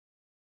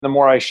The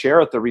more I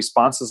share it, the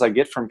responses I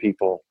get from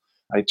people.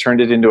 I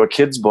turned it into a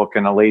kid's book,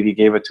 and a lady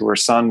gave it to her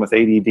son with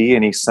ADD,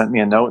 and he sent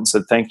me a note and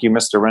said, "Thank you,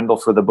 Mr. Rendall,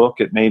 for the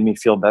book. It made me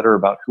feel better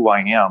about who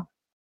I am."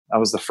 I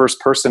was the first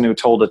person who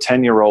told a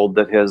 10-year-old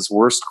that his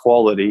worst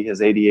quality,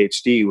 his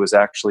ADHD, was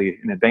actually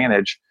an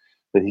advantage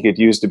that he could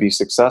use to be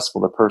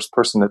successful. The first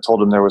person that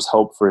told him there was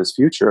hope for his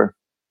future,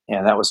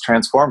 and that was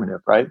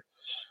transformative, right?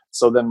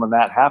 So then when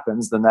that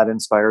happens, then that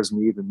inspires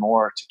me even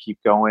more to keep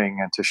going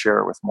and to share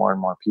it with more and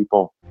more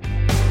people.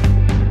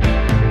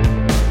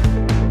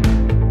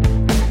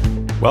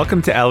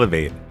 Welcome to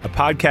Elevate, a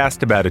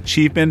podcast about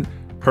achievement,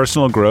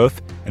 personal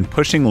growth, and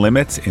pushing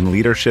limits in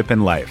leadership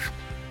and life.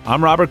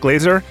 I'm Robert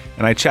Glazer,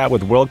 and I chat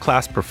with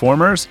world-class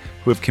performers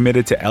who have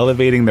committed to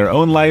elevating their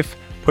own life,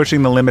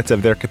 pushing the limits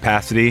of their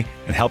capacity,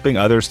 and helping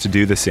others to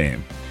do the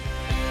same.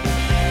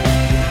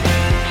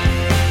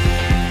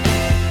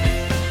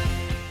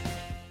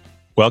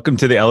 Welcome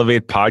to the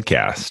Elevate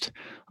podcast.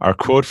 Our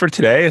quote for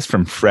today is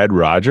from Fred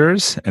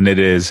Rogers, and it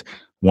is,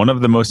 "One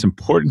of the most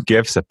important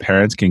gifts that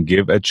parents can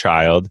give a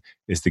child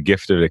is the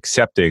gift of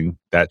accepting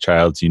that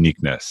child's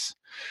uniqueness."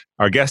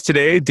 Our guest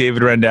today,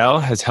 David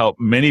Rendall, has helped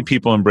many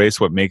people embrace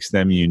what makes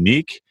them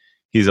unique.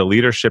 He's a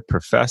leadership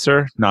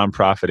professor,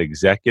 nonprofit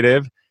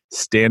executive,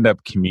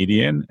 stand-up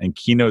comedian, and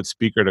keynote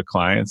speaker to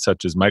clients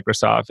such as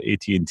Microsoft,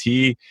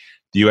 AT&T,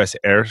 the U.S.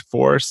 Air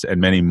Force,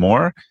 and many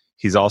more.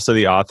 He's also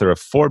the author of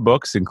 4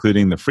 books,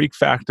 including The Freak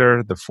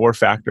Factor, The 4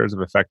 Factors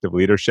of Effective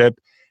Leadership,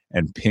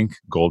 and Pink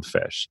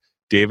Goldfish.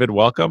 David,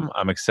 welcome.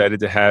 I'm excited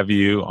to have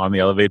you on the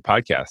Elevate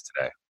podcast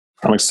today.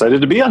 I'm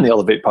excited to be on the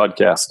Elevate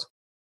podcast.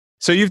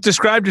 So you've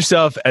described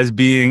yourself as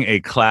being a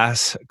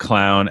class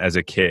clown as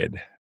a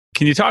kid.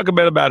 Can you talk a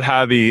bit about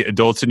how the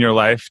adults in your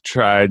life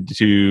tried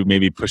to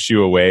maybe push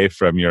you away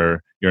from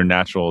your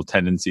natural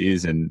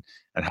tendencies and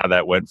how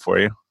that went for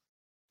you?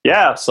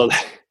 Yeah, so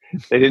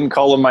they didn't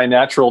call them my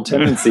natural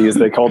tendencies.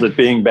 They called it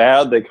being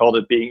bad. They called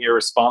it being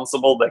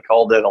irresponsible. They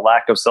called it a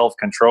lack of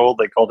self-control.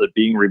 They called it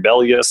being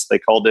rebellious. They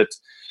called it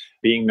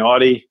being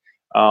naughty,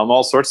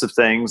 all sorts of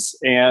things.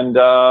 And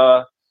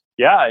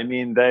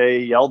they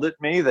yelled at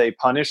me. They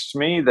punished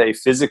me. They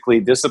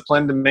physically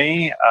disciplined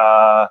me.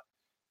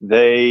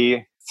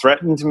 They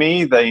threatened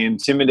me. They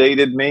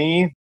intimidated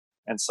me.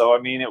 And so,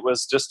 it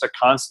was just a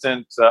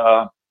constant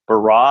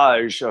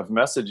barrage of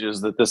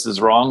messages that this is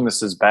wrong,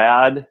 this is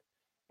bad.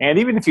 And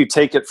even if you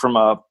take it from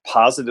a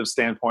positive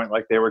standpoint,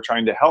 like they were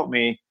trying to help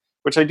me,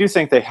 which I do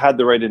think they had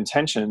the right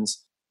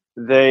intentions,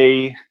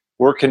 they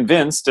were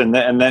convinced and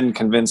then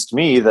convinced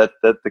me that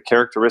the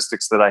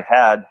characteristics that I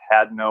had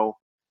no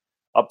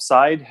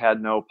upside,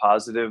 had no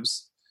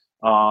positives,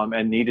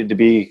 and needed to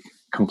be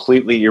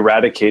completely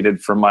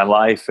eradicated from my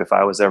life if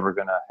I was ever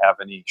going to have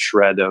any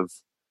shred of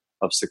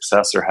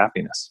success or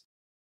happiness.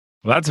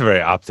 Well, that's a very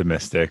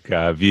optimistic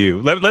view.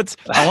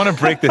 I want to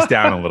break this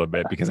down a little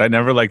bit because I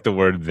never like the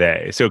word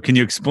they. So can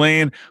you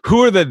explain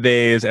who are the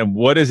theys and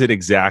what is it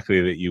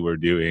exactly that you were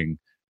doing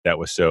that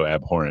was so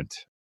abhorrent?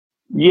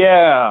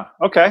 Yeah.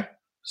 Okay.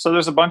 So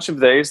there's a bunch of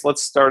theys.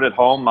 Let's start at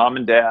home. Mom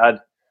and dad,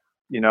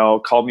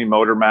 called me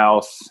motor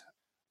mouth.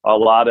 A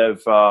lot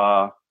of,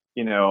 go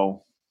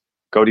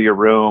to your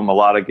room, a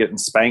lot of getting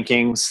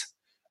spankings.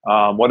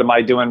 What am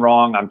I doing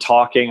wrong? I'm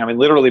talking.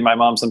 Literally my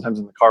mom sometimes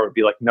in the car would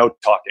be like, "No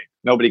talking.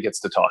 Nobody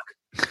gets to talk."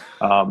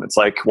 It's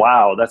like,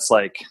 wow, that's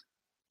like,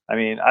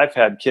 I've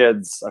had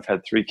kids. I've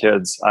had 3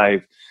 kids.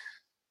 I've,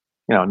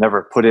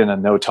 never put in a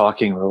no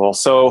talking rule.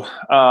 So,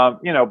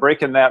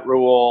 breaking that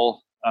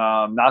rule,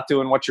 not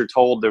doing what you're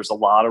told. There's a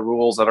lot of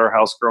rules at our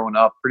house growing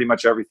up. Pretty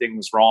much everything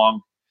was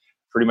wrong.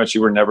 Pretty much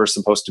you were never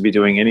supposed to be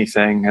doing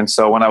anything. And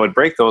so when I would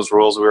break those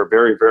rules, we were a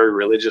very, very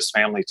religious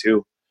family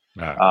too.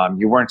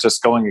 You weren't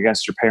just going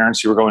against your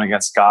parents, you were going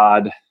against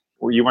God.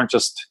 You weren't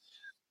just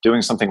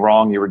doing something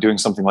wrong, you were doing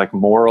something like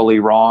morally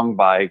wrong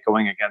by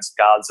going against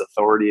God's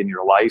authority in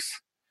your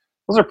life.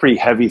 Those are pretty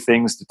heavy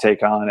things to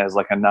take on as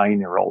like a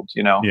 9-year-old,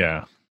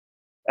 Yeah.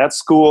 At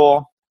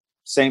school,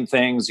 same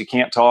things. You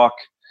can't talk.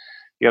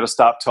 You got to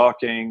stop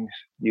talking.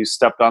 You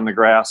stepped on the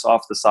grass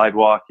off the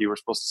sidewalk. You were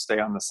supposed to stay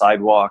on the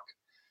sidewalk.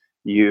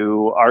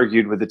 You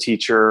argued with the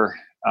teacher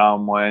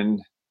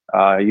when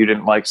you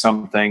didn't like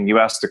something. You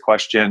asked a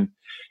question.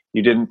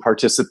 You didn't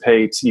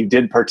participate. You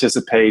did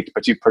participate,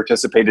 but you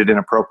participated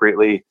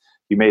inappropriately.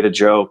 You made a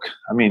joke.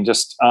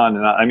 Just on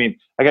and on.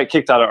 I got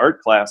kicked out of art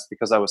class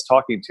because I was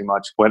talking too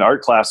much when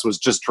art class was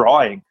just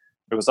drawing.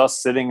 It was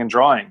us sitting and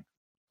drawing.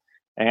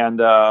 And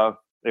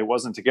it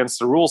wasn't against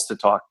the rules to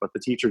talk, but the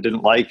teacher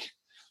didn't like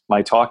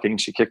my talking.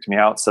 She kicked me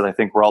out, said, "I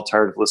think we're all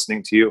tired of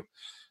listening to you."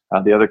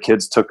 The other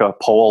kids took a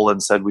poll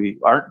and said, "We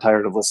aren't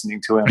tired of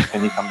listening to him.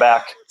 Can you come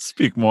back?"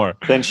 Speak more.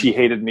 Then she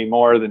hated me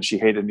more than she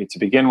hated me to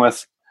begin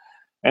with.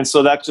 And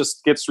so that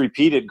just gets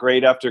repeated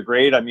grade after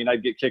grade.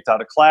 I'd get kicked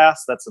out of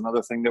class. That's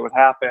another thing that would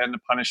happen.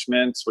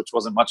 Punishment, which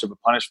wasn't much of a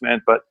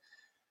punishment. But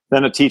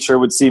then a teacher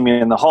would see me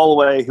in the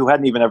hallway who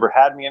hadn't even ever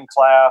had me in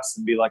class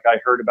and be like, "I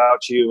heard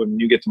about you. And when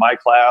you get to my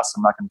class,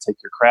 I'm not going to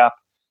take your crap."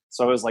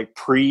 So I was like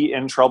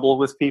in trouble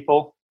with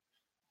people.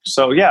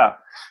 So yeah,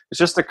 it's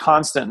just a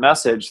constant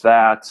message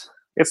that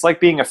it's like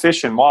being a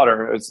fish in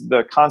water.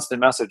 The constant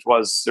message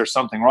was, there's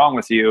something wrong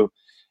with you.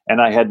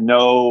 And I had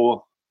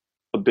no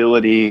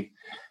ability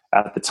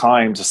at the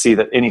time to see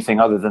that anything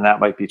other than that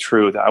might be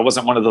true. That I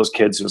wasn't one of those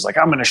kids who was like,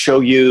 I'm going to show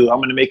you, I'm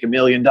going to make $1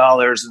 million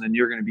and then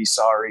you're going to be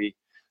sorry.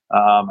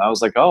 I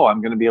was like, oh,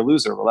 I'm going to be a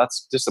loser. Well,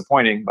 that's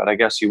disappointing, but I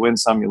guess you win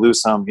some, you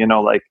lose some,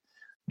 like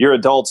you're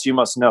adults, you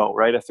must know,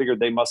 right? I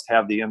figured they must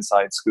have the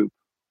inside scoop.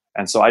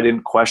 And so I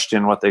didn't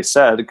question what they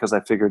said because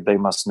I figured they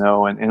must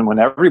know. And when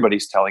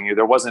everybody's telling you,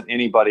 there wasn't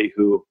anybody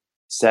who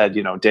said,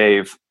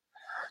 Dave,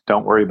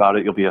 don't worry about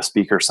it. You'll be a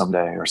speaker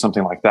someday or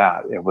something like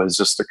that. It was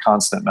just a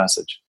constant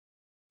message.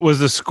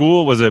 Was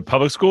it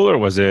public school or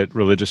was it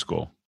religious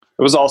school?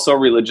 It was also a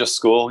religious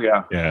school.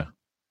 Yeah. Yeah.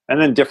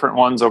 And then different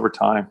ones over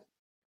time.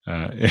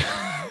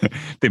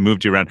 They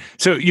moved you around.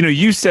 So,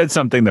 you said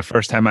something the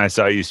first time I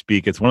saw you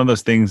speak. It's one of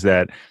those things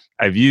that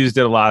I've used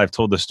it a lot. I've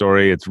told the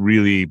story.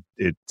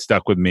 It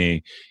stuck with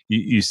me.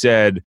 You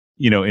said,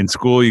 in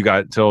school, you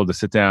got told to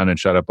sit down and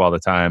shut up all the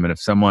time. And if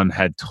someone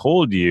had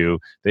told you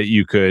that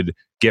you could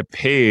get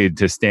paid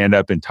to stand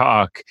up and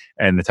talk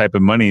and the type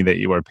of money that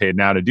you are paid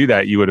now to do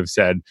that, you would have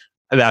said,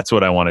 that's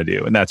what I want to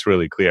do. And that's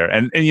really clear.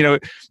 And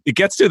it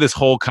gets to this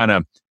whole kind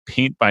of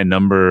paint by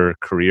number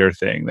career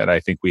thing that I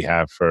think we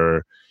have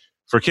for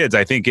kids.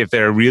 I think if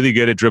they're really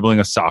good at dribbling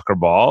a soccer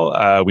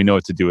ball, we know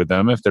what to do with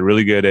them. If they're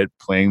really good at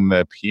playing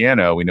the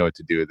piano, we know what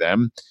to do with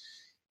them.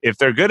 If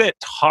they're good at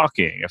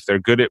talking, if they're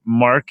good at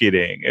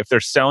marketing, if they're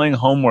selling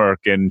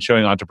homework and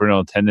showing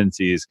entrepreneurial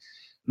tendencies,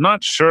 I'm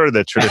not sure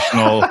the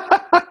traditional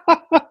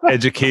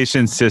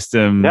education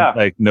system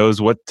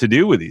knows what to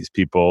do with these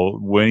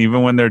people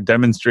even when they're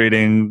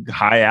demonstrating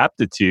high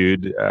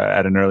aptitude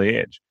at an early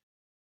age.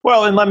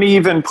 Well, and let me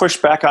even push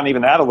back on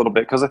even that a little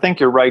bit, because I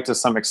think you're right to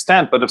some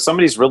extent. But if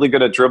somebody's really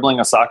good at dribbling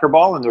a soccer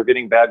ball and they're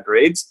getting bad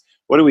grades,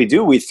 what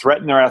do? We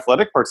threaten their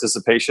athletic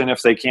participation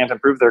if they can't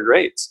improve their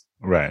grades.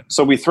 Right.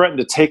 So we threaten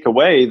to take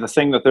away the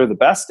thing that they're the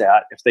best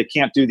at if they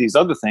can't do these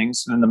other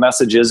things. And the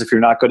message is, if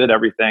you're not good at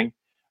everything,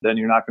 then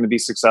you're not going to be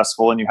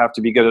successful, and you have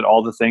to be good at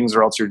all the things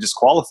or else you're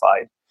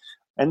disqualified.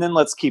 And then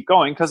let's keep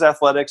going, because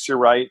athletics, you're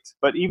right.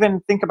 But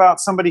even think about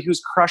somebody who's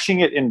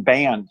crushing it in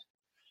band.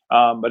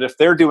 But if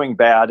they're doing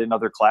bad in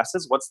other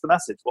classes, what's the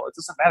message? Well, it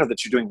doesn't matter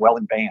that you're doing well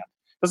in band.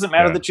 It doesn't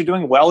matter that you're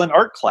doing well in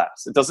art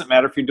class. It doesn't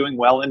matter if you're doing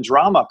well in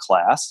drama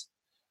class.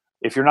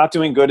 If you're not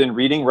doing good in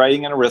reading,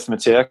 writing, and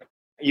arithmetic,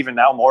 even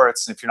now more,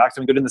 it's if you're not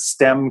doing good in the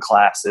STEM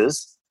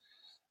classes,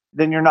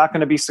 then you're not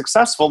going to be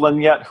successful.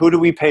 And yet, who do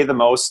we pay the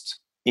most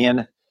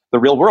in the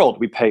real world?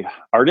 We pay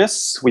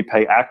artists, we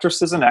pay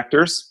actresses and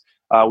actors,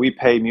 we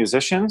pay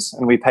musicians,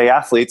 and we pay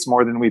athletes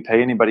more than we pay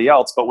anybody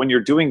else. But when you're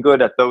doing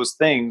good at those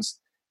things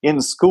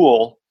in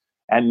school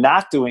and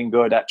not doing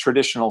good at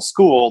traditional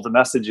school, the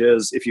message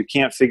is, if you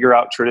can't figure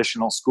out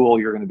traditional school,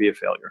 you're going to be a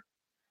failure.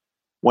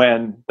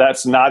 When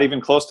that's not even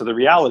close to the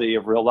reality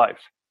of real life.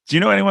 Do you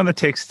know anyone that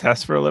takes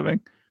tests for a living?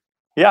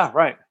 Yeah,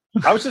 right.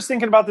 I was just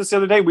thinking about this the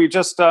other day. We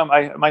just,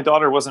 my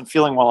daughter wasn't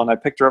feeling well, and I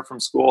picked her up from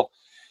school.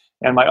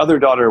 And my other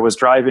daughter was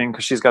driving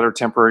because she's got her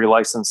temporary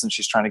license and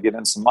she's trying to get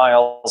in some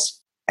miles.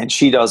 And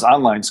she does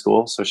online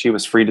school, so she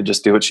was free to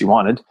just do what she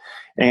wanted.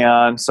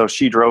 And so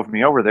she drove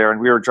me over there, and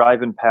we were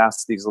driving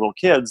past these little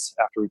kids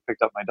after we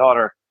picked up my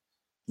daughter,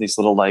 these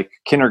little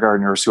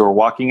kindergartners who are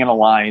walking in a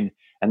line.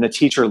 And the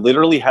teacher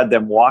literally had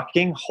them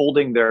walking,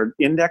 holding their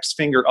index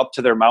finger up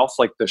to their mouth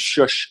like the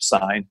shush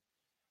sign.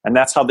 And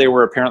that's how they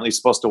were apparently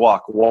supposed to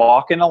walk.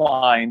 Walk in a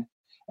line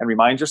and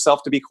remind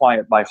yourself to be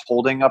quiet by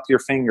holding up your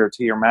finger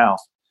to your mouth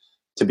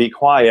to be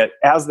quiet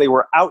as they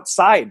were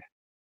outside.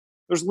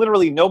 There's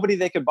literally nobody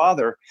they could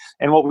bother.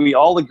 And what we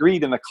all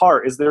agreed in the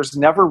car is there's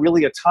never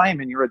really a time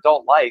in your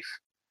adult life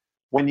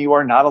when you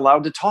are not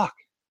allowed to talk,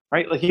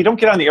 right? Like, you don't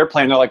get on the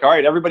airplane and they're like, all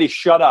right, everybody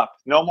shut up.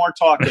 No more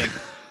talking.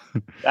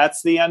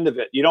 That's the end of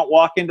it. You don't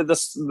walk into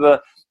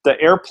the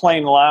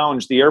airplane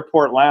lounge, the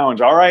airport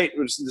lounge. All right,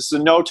 this is a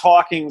no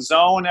talking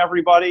zone,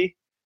 everybody.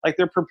 Like,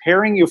 they're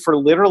preparing you for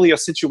literally a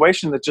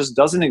situation that just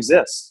doesn't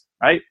exist,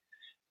 right?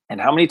 And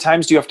how many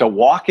times do you have to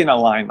walk in a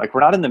line? Like, we're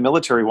not in the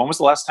military. When was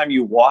the last time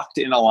you walked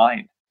in a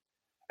line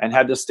and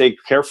had to stay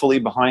carefully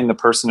behind the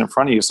person in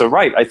front of you? So,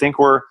 right, I think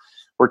we're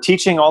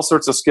teaching all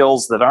sorts of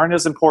skills that aren't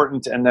as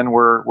important, and then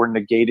we're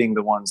negating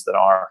the ones that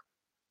are.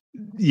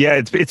 Yeah,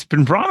 it's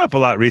been brought up a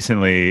lot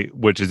recently,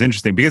 which is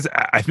interesting because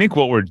I think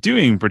what we're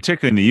doing,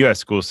 particularly in the U.S.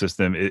 school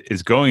system,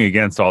 is going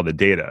against all the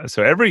data.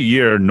 So every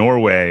year,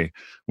 Norway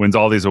wins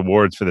all these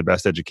awards for the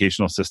best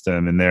educational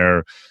system, and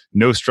they're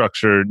no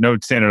structure, no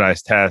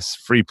standardized tests,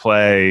 free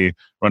play,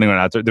 running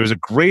around out there. There was a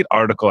great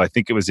article, I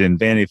think it was in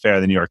Vanity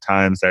Fair, the New York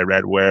Times, that I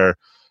read, where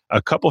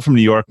a couple from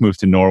New York moved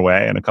to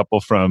Norway and a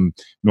couple from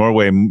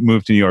Norway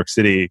moved to New York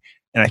City.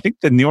 And I think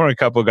the New York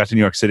couple got to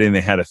New York City and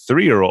they had a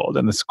 3-year-old,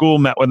 and the school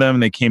met with them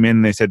and they came in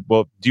and they said,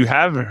 well, do you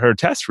have her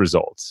test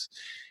results?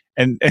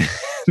 And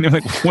they're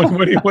like, what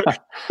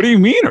do you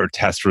mean her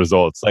test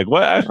results? Like,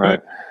 what?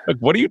 Right. Like,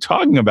 what are you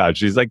talking about?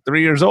 She's like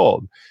 3 years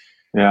old.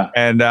 Yeah.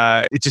 And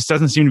it just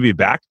doesn't seem to be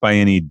backed by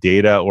any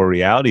data or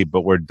reality,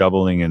 but we're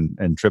doubling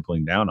and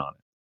tripling down on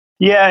it.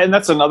 Yeah, and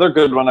that's another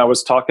good one. I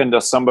was talking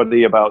to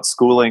somebody about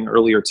schooling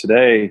earlier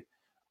today,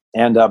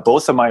 and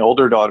both of my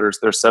older daughters,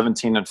 they're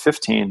 17 and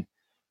 15.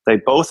 They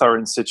both are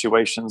in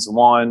situations,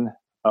 one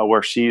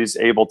where she's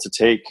able to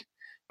take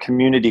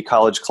community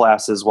college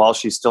classes while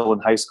she's still in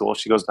high school.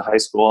 She goes to high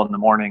school in the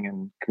morning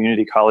and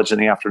community college in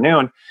the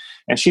afternoon.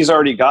 And she's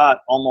already got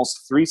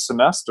almost 3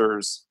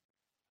 semesters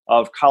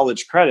of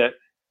college credit.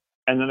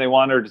 And then they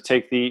want her to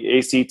take the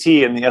ACT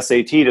and the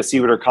SAT to see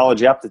what her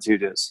college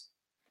aptitude is,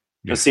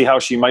 to see how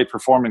she might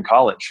perform in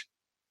college.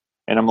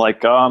 And I'm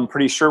like, I'm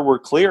pretty sure we're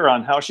clear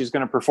on how she's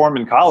going to perform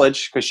in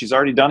college because she's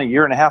already done a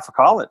year and a half of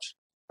college,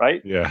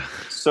 right? Yeah.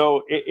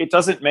 So it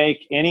doesn't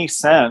make any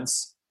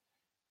sense.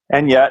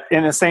 And yet,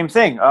 in the same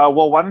thing,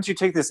 well, why don't you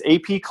take this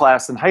AP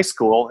class in high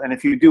school? And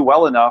if you do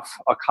well enough,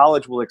 a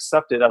college will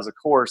accept it as a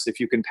course if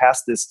you can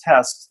pass this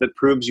test that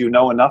proves you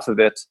know enough of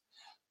it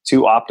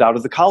to opt out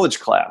of the college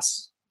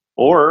class.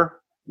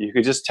 Or you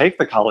could just take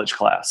the college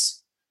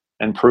class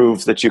and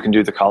prove that you can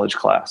do the college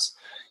class.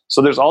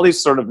 So there's all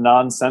these sort of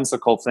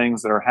nonsensical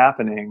things that are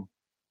happening.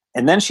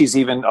 And then she's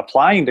even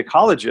applying to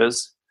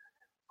colleges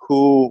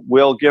who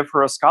will give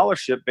her a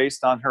scholarship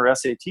based on her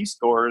SAT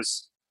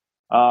scores,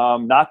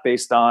 not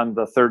based on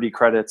the 30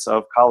 credits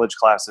of college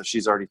classes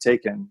she's already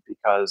taken,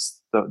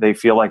 because they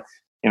feel like,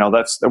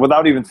 that's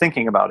without even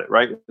thinking about it,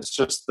 right? It's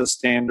just the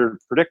standard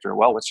predictor.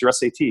 Well, what's your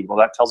SAT? Well,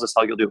 that tells us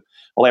how you'll do.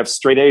 Well, I have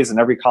straight A's in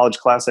every college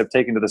class I've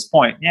taken to this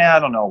point. Yeah, I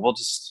don't know.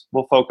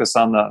 We'll focus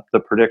on the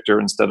predictor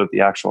instead of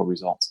the actual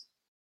results.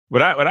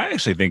 What I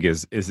actually think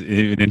is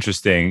even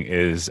interesting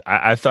is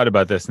I've thought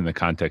about this in the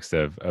context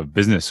of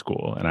business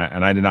school, and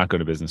I did not go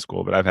to business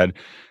school, but I've had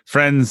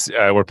friends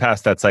were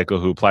past that cycle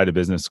who applied to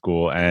business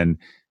school, and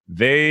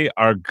they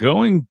are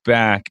going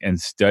back and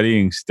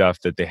studying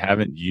stuff that they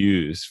haven't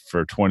used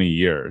for 20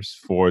 years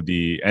for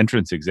the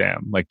entrance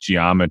exam, like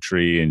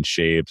geometry and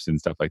shapes and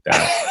stuff like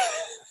that.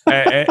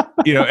 Now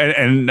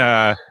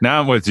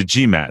it's a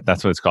GMAT.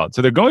 That's what it's called.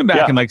 So they're going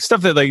back and like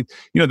stuff that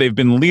they've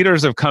been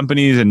leaders of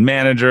companies and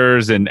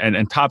managers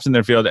and tops in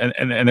their field.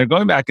 And they're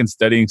going back and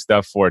studying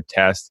stuff for a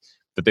test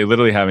that they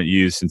literally haven't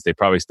used since they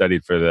probably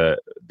studied for the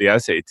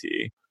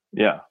SAT.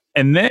 Yeah.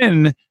 And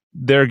then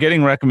they're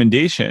getting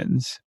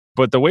recommendations.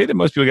 But the way that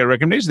most people get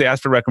recommendations, they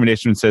ask for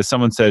recommendations and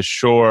someone says,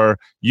 sure,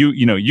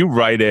 you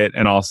write it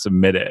and I'll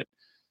submit it.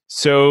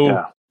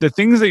 So the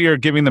things that you're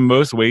giving the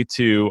most weight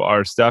to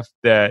are stuff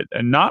that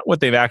not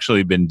what they've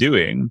actually been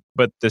doing,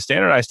 but the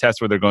standardized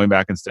tests where they're going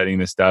back and studying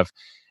this stuff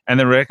and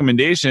the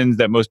recommendations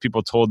that most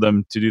people told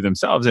them to do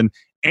themselves. And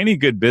any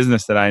good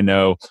business that I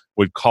know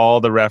would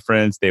call the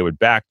reference, they would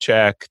back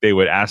check, they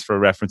would ask for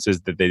references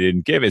that they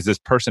didn't give. Is this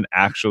person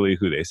actually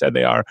who they said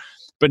they are?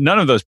 But none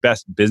of those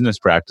best business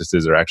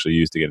practices are actually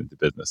used to get into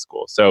business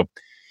school. So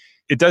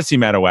it does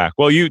seem out of whack.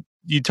 Well, you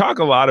talk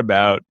a lot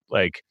about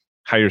like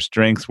how your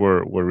strengths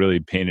were really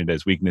painted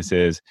as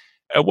weaknesses.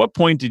 At what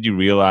point did you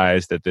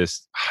realize that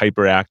this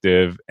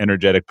hyperactive,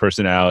 energetic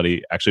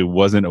personality actually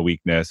wasn't a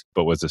weakness,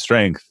 but was a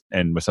strength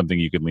and was something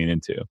you could lean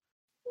into?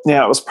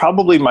 Yeah, it was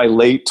probably my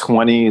late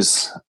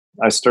 20s.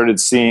 I started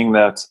seeing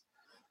that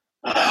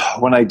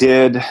when I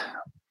did,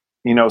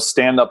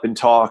 stand up and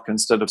talk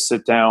instead of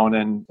sit down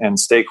and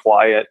stay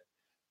quiet,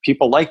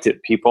 people liked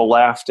it. People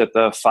laughed at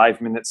the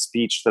 5-minute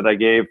speech that I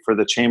gave for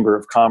the Chamber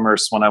of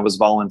Commerce when I was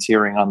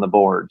volunteering on the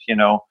board.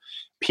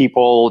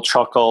 People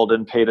chuckled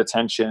and paid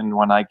attention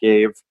when I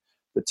gave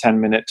the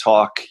 10-minute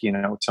talk,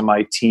 to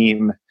my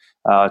team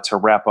to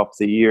wrap up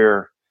the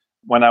year.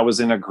 When I was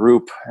in a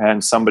group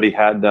and somebody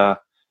had to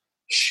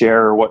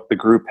share what the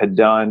group had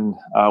done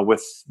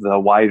with the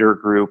wider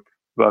group,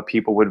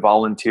 people would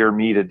volunteer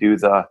me to do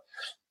the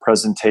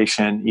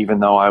presentation, even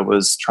though I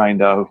was trying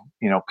to,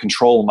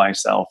 control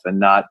myself and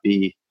not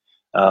be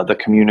the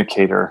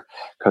communicator,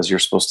 because you're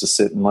supposed to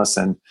sit and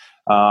listen.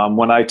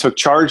 When I took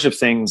charge of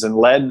things and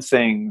led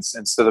things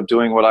instead of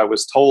doing what I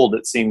was told,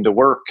 it seemed to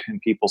work and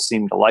people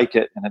seemed to like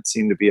it and it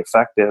seemed to be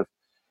effective.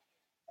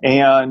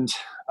 And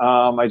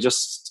I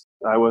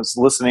was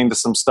listening to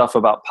some stuff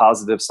about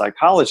positive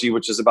psychology,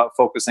 which is about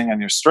focusing on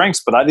your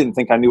strengths, but I didn't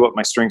think I knew what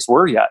my strengths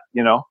were yet,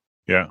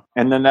 Yeah.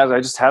 And then I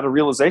just had a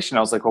realization.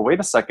 I was like, well, wait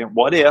a second.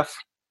 What if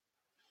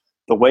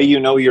the way you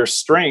know your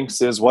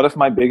strengths is, what if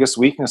my biggest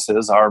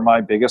weaknesses are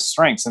my biggest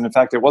strengths? And in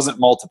fact, it wasn't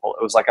multiple.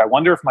 It was like, I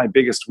wonder if my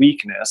biggest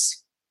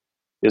weakness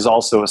is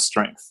also a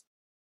strength.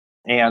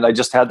 And I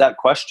just had that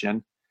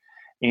question.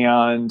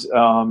 And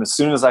as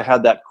soon as I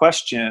had that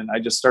question, I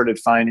just started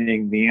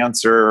finding the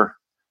answer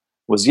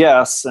was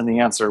yes, and the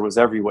answer was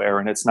everywhere.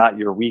 And it's not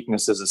your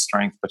weaknesses as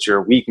strength, but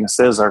your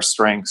weaknesses are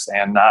strengths,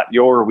 and not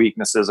your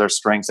weaknesses are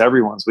strengths.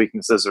 Everyone's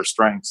weaknesses are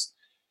strengths.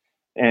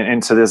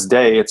 And to this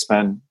day, it's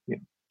been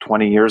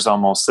 20 years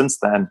almost since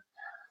then.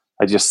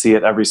 I just see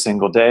it every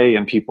single day,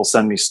 and people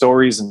send me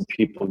stories, and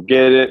people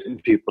get it,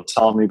 and people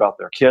tell me about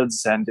their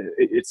kids, and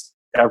it's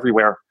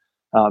everywhere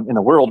in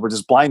the world. We're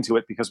just blind to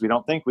it because we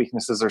don't think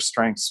weaknesses are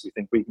strengths. We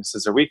think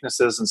weaknesses are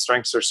weaknesses, and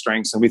strengths are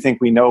strengths, and we think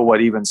we know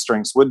what even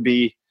strengths would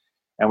be.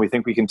 And we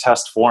think we can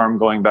test form,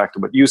 going back to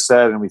what you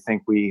said, and we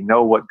think we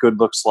know what good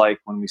looks like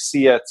when we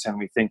see it, and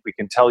we think we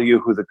can tell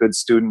you who the good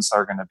students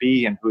are going to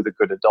be and who the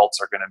good adults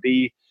are going to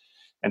be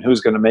and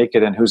who's going to make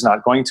it and who's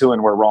not going to,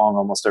 and we're wrong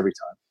almost every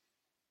time.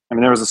 I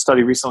mean, there was a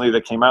study recently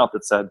that came out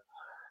that said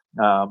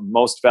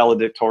most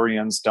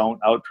valedictorians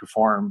don't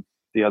outperform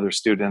the other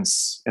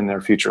students in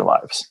their future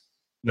lives.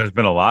 There's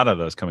been a lot of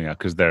those coming out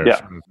because they're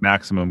sort of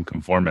maximum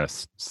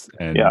conformists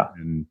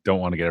and don't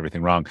want to get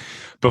everything wrong.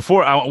 We're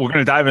going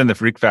to dive into the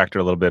freak factor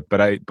a little bit,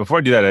 but before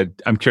I do that,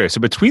 I'm curious. So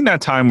between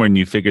that time when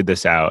you figured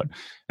this out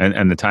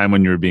and the time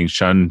when you were being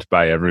shunned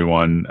by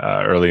everyone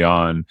early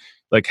on,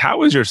 like, how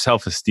was your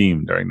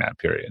self-esteem during that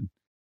period?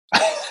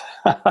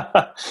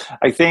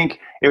 I think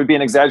it would be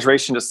an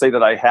exaggeration to say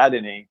that I had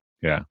any.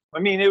 Yeah. I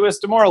mean, it was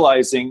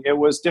demoralizing. It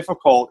was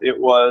difficult. It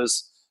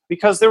was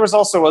because there was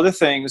also other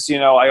things.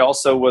 I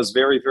also was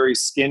very, very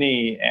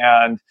skinny,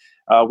 and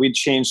we'd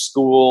change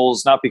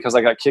schools, not because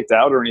I got kicked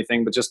out or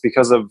anything, but just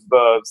because of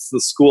the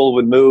school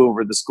would move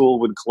or the school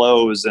would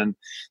close. And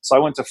so I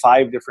went to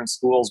 5 different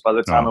schools by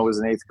the time I was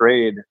in 8th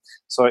grade.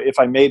 So if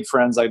I made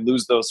friends, I'd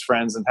lose those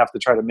friends and have to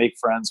try to make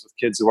friends with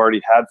kids who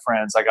already had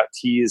friends. I got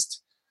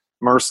teased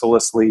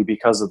mercilessly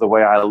because of the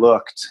way I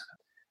looked.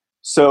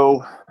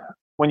 So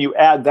when you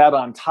add that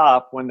on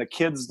top, when the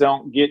kids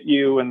don't get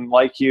you and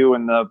like you,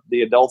 and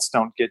the adults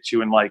don't get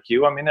you and like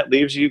you, I mean, it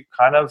leaves you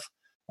kind of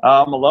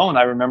alone.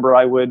 I remember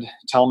I would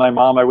tell my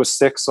mom I was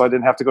sick so I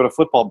didn't have to go to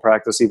football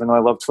practice, even though I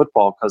loved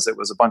football, because it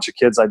was a bunch of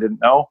kids I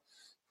didn't know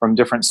from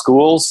different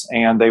schools,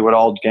 and they would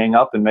all gang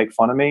up and make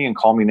fun of me and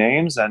call me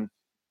names. And,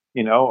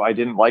 I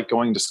didn't like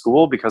going to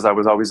school because I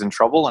was always in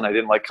trouble, and I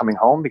didn't like coming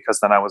home because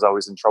then I was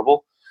always in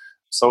trouble.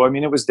 So, I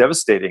mean, it was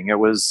devastating. It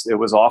was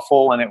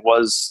awful. And it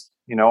was,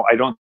 I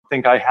don't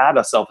think I had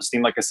a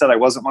self-esteem. Like I said, I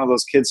wasn't one of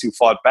those kids who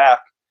fought back.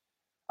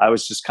 I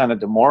was just kind of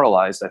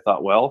demoralized. I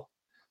thought, well,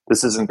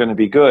 this isn't going to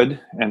be good.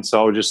 And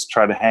so I would just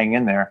try to hang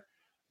in there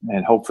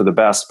and hope for the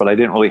best. But I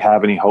didn't really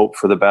have any hope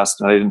for the best.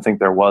 And I didn't think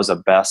there was a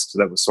best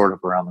that was sort of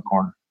around the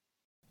corner.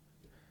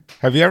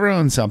 Have you ever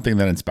owned something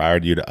that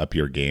inspired you to up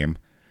your game?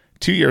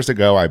 2 years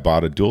ago, I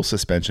bought a dual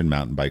suspension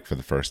mountain bike for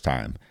the first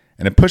time,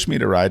 and it pushed me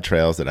to ride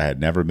trails that I had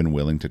never been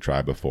willing to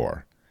try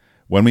before.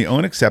 When we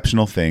own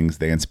exceptional things,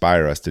 they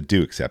inspire us to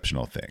do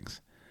exceptional things.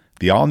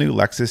 The all-new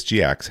Lexus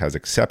GX has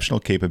exceptional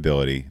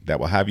capability that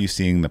will have you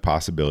seeing the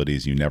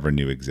possibilities you never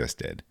knew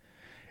existed.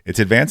 Its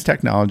advanced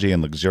technology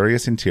and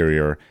luxurious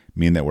interior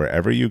mean that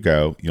wherever you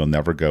go, you'll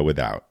never go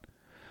without.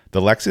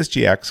 The Lexus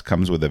GX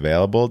comes with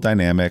available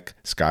dynamic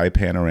sky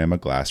panorama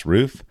glass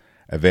roof,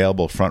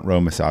 available front-row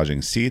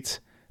massaging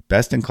seats,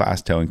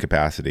 best-in-class towing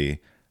capacity,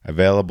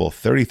 available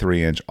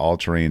 33-inch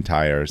all-terrain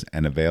tires,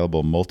 and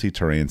available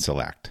multi-terrain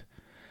select.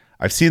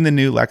 I've seen the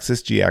new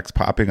Lexus GX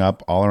popping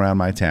up all around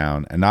my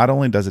town, and not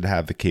only does it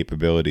have the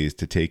capabilities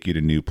to take you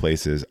to new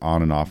places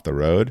on and off the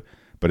road,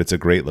 but it's a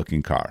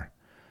great-looking car.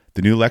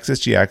 The new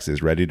Lexus GX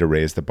is ready to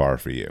raise the bar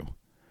for you.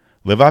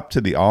 Live up to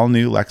the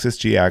all-new Lexus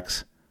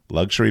GX,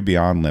 luxury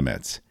beyond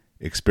limits.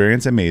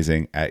 Experience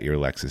amazing at your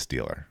Lexus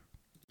dealer.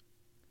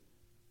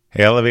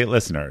 Hey, Elevate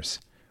listeners.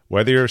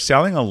 Whether you're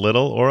selling a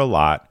little or a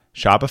lot,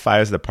 Shopify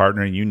is the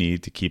partner you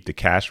need to keep the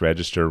cash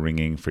register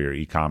ringing for your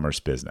e-commerce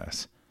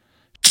business.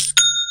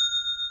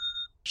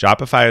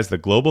 Shopify is the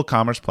global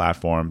commerce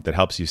platform that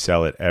helps you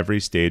sell at every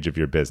stage of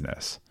your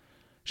business.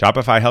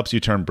 Shopify helps you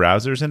turn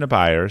browsers into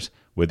buyers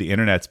with the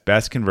internet's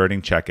best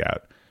converting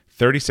checkout,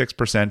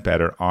 36%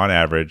 better on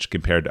average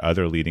compared to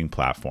other leading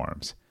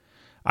platforms.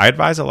 I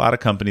advise a lot of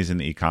companies in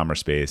the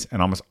e-commerce space,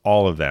 and almost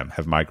all of them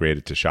have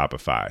migrated to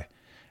Shopify.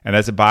 And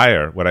as a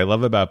buyer, what I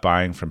love about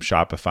buying from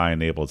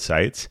Shopify-enabled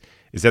sites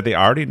is that they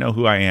already know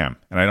who I am,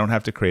 and I don't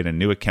have to create a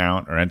new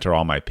account or enter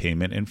all my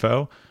payment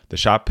info. The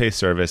Shop Pay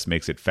service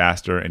makes it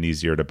faster and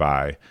easier to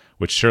buy,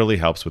 which surely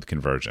helps with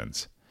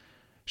conversions.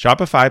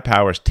 Shopify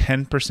powers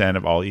 10%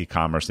 of all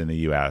e-commerce in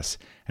the US,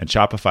 and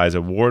Shopify's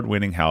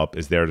award-winning help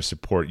is there to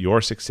support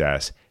your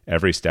success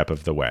every step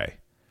of the way.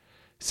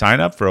 Sign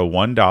up for a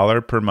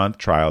 $1 per month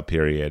trial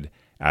period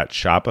at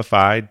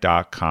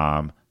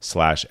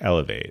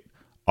shopify.com/elevate,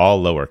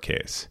 all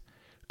lowercase.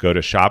 Go to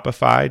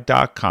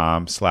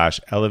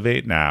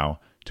shopify.com/elevate now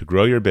to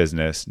grow your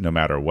business no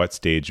matter what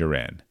stage you're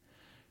in.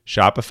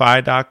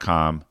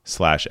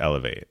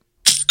 Shopify.com/elevate.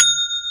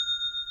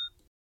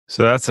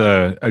 So that's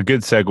a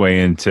good segue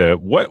into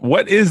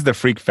what is the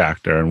freak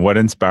factor and what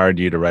inspired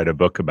you to write a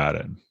book about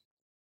it?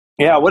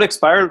 Yeah, what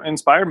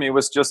inspired me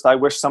was just, I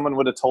wish someone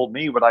would have told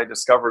me what I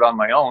discovered on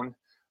my own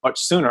much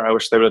sooner. I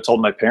wish they would have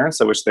told my parents.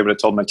 I wish they would have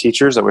told my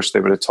teachers. I wish they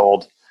would have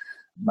told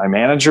my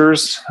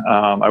managers.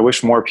 I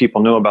wish more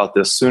people knew about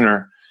this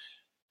sooner.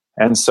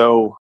 And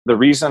so the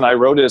reason I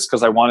wrote it is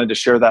because I wanted to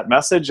share that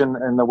message.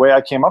 And the way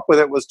I came up with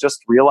it was just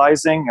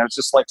realizing, it was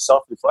just like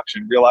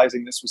self-reflection,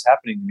 realizing this was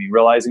happening to me,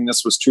 realizing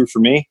this was true for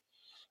me,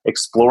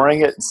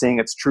 exploring it and seeing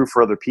it's true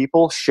for other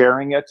people,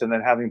 sharing it, and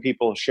then having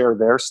people share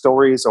their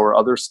stories or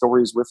other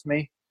stories with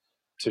me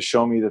to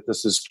show me that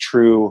this is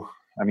true.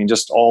 I mean,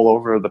 just all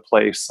over the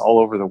place, all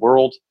over the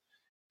world.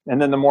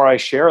 And then the more I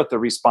share it, the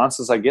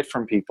responses I get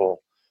from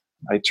people,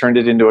 I turned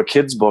it into a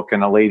kid's book,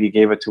 and a lady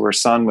gave it to her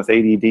son with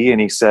ADD,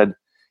 and he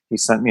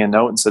sent me a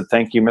note and said,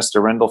 "Thank you,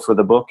 Mr. Rendall, for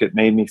the book. It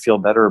made me feel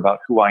better about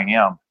who I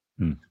am."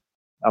 Hmm.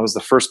 I was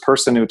the first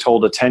person who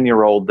told a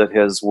 10-year-old that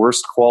his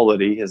worst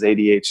quality, his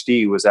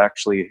ADHD, was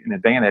actually an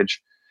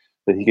advantage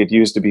that he could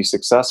use to be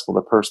successful.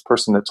 The first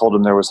person that told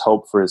him there was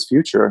hope for his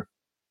future.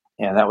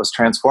 And that was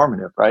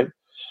transformative, right?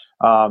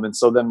 And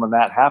so then when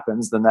that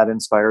happens, then that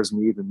inspires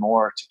me even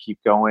more to keep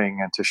going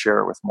and to share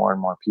it with more and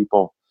more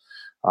people.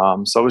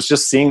 So it was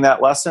just seeing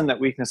that lesson that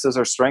weaknesses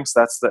are strengths.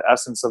 That's the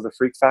essence of the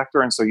freak factor.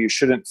 And so you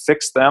shouldn't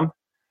fix them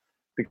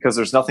because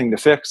there's nothing to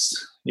fix.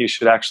 You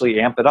should actually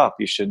amp it up.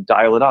 You should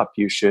dial it up.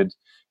 You should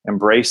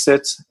embrace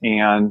it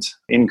and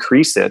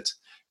increase it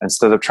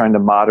instead of trying to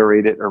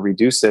moderate it or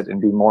reduce it and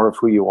be more of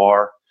who you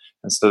are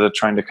instead of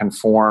trying to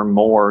conform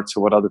more to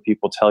what other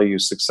people tell you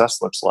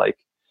success looks like.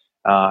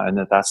 And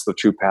that's the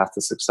true path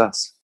to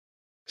success.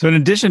 So in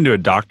addition to a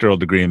doctoral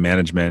degree in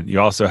management, you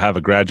also have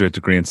a graduate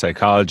degree in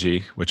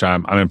psychology, which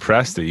I'm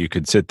impressed that you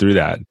could sit through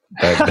that.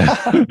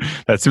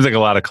 That seems like a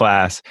lot of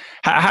class.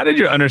 How did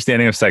your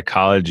understanding of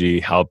psychology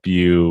help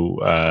you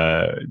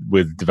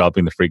with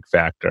developing the freak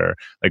factor?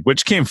 Like,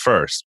 which came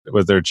first?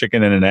 Was there a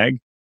chicken and an egg?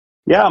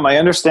 Yeah, my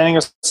understanding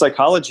of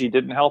psychology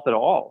didn't help at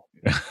all.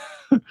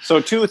 So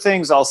two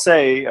things I'll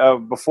say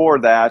before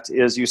that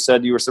is you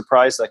said you were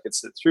surprised I could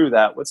sit through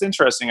that. What's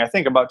interesting, I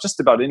think about just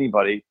about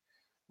anybody,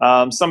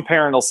 some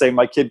parent will say,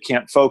 my kid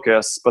can't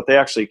focus, but they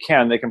actually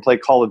can. They can play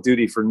Call of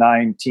Duty for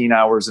 19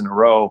 hours in a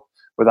row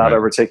without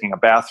ever taking a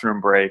bathroom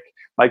break.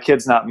 My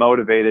kid's not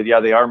motivated. Yeah,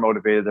 they are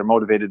motivated. They're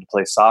motivated to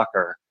play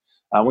soccer.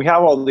 We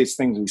have all these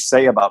things we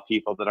say about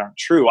people that aren't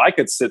true. I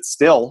could sit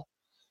still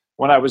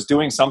when I was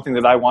doing something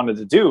that I wanted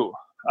to do.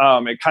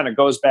 It kind of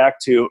goes back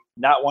to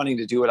not wanting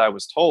to do what I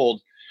was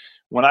told.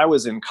 When I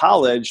was in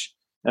college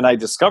and I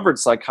discovered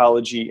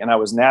psychology and I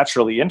was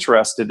naturally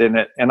interested in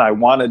it and I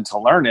wanted to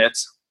learn it,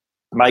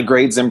 my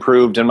grades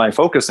improved and my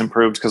focus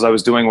improved because I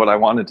was doing what I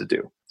wanted to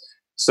do.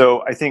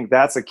 So I think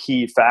that's a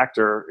key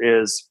factor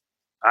is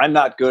I'm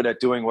not good at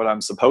doing what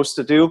I'm supposed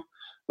to do,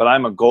 but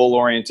I'm a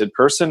goal-oriented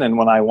person. And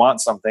when I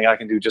want something, I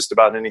can do just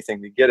about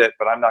anything to get it,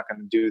 but I'm not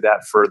going to do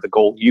that for the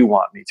goal you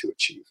want me to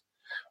achieve.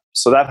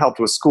 So that helped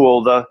with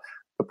school. The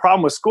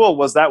problem with school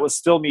was that was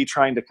still me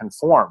trying to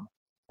conform.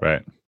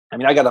 Right. I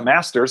mean, I got a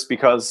master's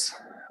because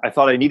I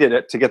thought I needed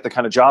it to get the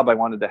kind of job I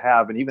wanted to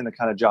have. And even the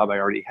kind of job I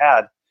already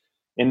had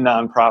in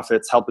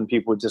nonprofits, helping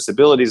people with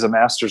disabilities, a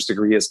master's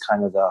degree is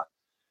kind of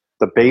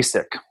the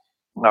basic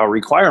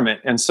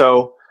requirement. And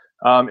so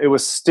it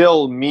was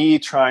still me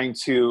trying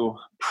to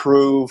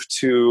prove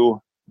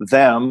to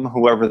them,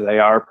 whoever they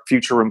are,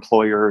 future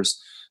employers,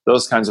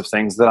 those kinds of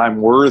things, that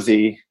I'm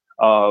worthy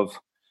of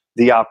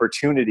the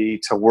opportunity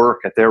to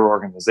work at their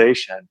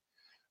organization.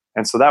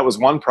 And so that was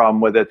one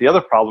problem with it. The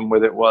other problem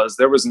with it was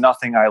there was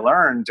nothing I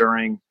learned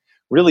during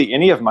really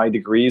any of my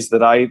degrees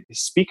that I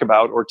speak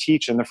about or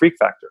teach in the freak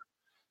factor.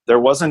 There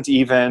wasn't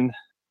even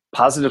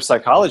positive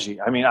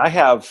psychology. I mean, I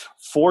have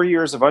 4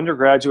 years of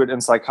undergraduate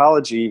in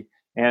psychology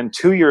and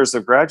 2 years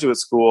of graduate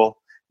school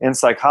in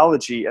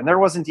psychology. And there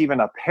wasn't even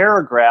a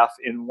paragraph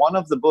in one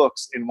of the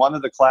books in one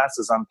of the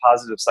classes on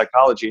positive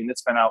psychology. And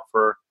it's been out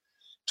for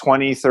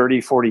 20,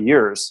 30, 40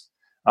 years.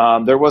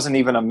 There wasn't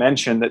even a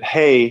mention that,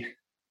 hey,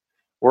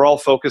 we're all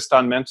focused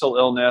on mental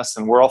illness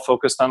and we're all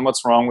focused on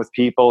what's wrong with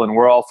people and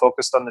we're all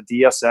focused on the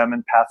DSM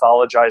and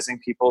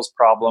pathologizing people's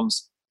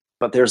problems.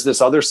 But there's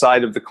this other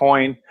side of the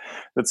coin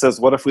that says,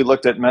 what if we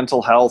looked at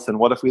mental health and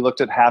what if we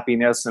looked at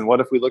happiness and what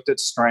if we looked at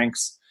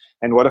strengths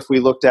and what if we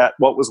looked at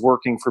what was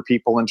working for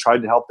people and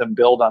tried to help them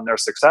build on their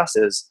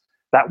successes?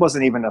 That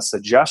wasn't even a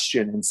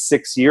suggestion in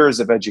 6 years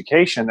of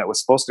education that was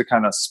supposed to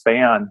kind of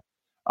span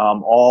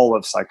all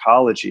of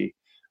psychology.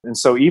 And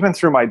so even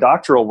through my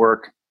doctoral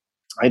work,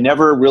 I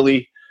never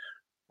really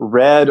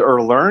read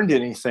or learned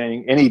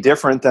anything any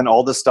different than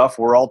all the stuff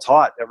we're all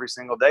taught every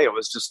single day. It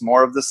was just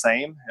more of the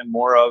same and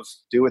more of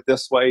do it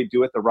this way,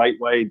 do it the right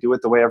way, do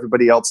it the way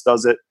everybody else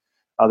does it.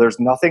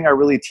 There's nothing I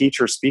really teach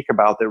or speak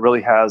about that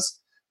really has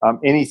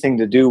anything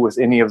to do with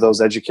any of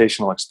those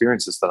educational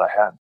experiences that I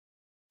had.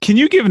 Can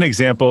you give an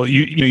example?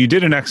 You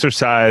did an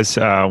exercise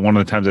one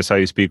of the times I saw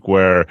you speak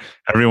where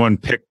everyone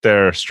picked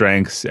their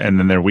strengths and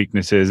then their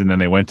weaknesses, and then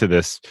they went to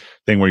this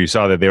thing where you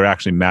saw that they were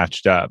actually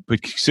matched up.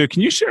 But so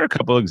can you share a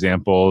couple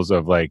examples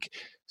of like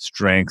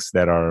strengths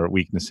that are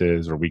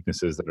weaknesses or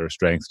weaknesses that are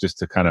strengths, just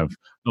to kind of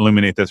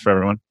illuminate this for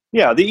everyone?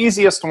 Yeah, the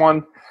easiest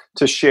one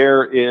to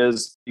share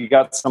is you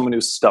got someone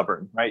who's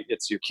stubborn, right?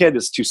 It's your kid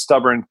is too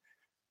stubborn.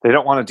 They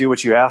don't want to do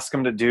what you ask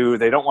them to do.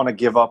 They don't want to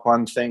give up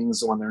on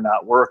things when they're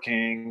not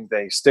working.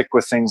 They stick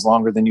with things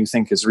longer than you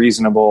think is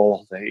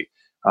reasonable. They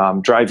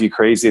drive you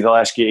crazy. They'll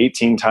ask you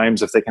 18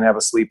 times if they can have a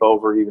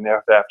sleepover, even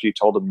after you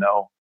told them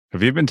no.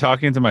 Have you been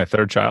talking to my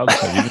third child?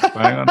 Have you been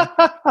spying on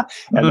it?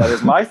 And that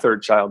is my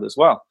third child as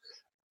well.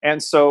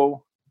 And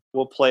so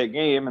we'll play a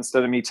game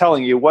instead of me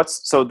telling you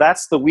so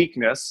that's the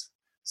weakness,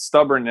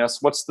 stubbornness.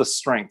 What's the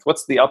strength?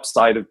 What's the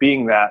upside of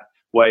being that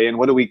way? And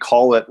what do we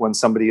call it when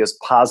somebody is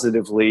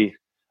positively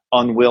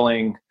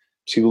unwilling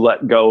to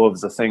let go of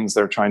the things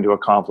they're trying to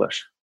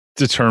accomplish?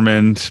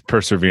 Determined,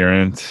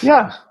 perseverant.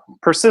 Yeah,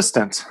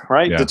 persistent,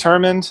 right? Yeah.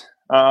 Determined.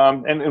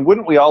 And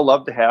wouldn't we all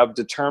love to have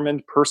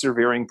determined,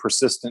 persevering,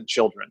 persistent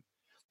children?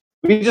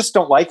 We just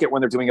don't like it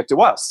when they're doing it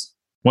to us.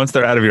 Once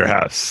they're out of your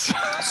house.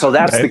 So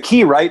that's Right? the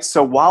key, right?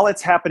 So while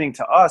it's happening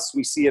to us,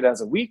 we see it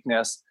as a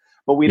weakness,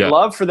 but we'd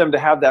love for them to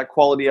have that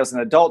quality as an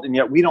adult, and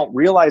yet we don't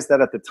realize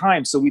that at the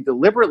time. So we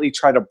deliberately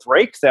try to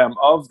break them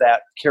of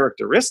that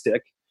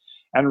characteristic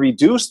and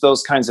reduce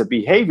those kinds of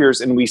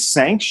behaviors, and we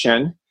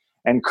sanction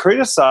and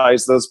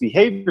criticize those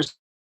behaviors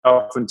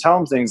and tell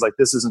them things like,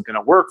 this isn't going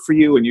to work for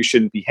you, and you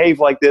shouldn't behave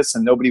like this,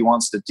 and nobody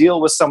wants to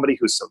deal with somebody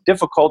who's so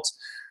difficult.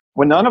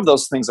 When none of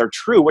those things are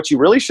true, what you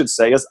really should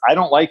say is, I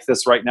don't like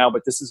this right now,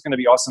 but this is going to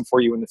be awesome for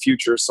you in the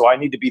future. So I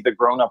need to be the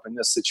grown-up in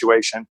this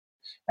situation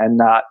and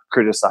not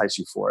criticize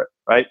you for it,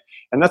 right?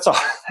 And that's a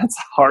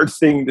hard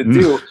thing to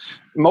do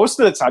most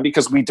of the time,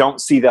 because we don't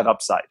see that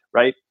upside,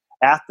 right?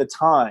 At the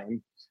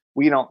time,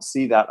 we don't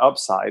see that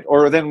upside.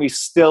 Or then we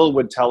still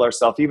would tell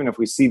ourselves, even if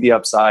we see the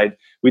upside,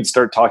 we'd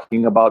start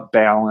talking about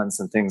balance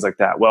and things like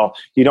that. Well,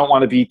 you don't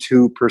want to be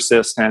too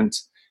persistent.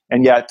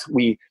 And yet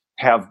we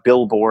have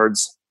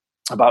billboards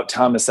about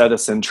Thomas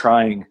Edison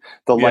trying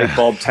the light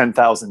bulb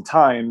 10,000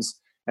 times.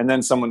 And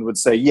then someone would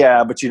say,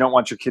 yeah, but you don't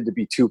want your kid to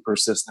be too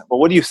persistent. Well,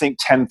 what do you think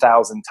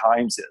 10,000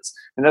 times is?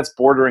 And that's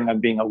bordering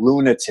on being a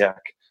lunatic,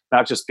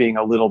 not just being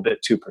a little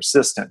bit too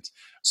persistent.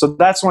 So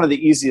that's one of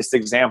the easiest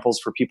examples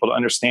for people to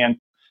understand.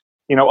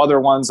 Other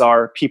ones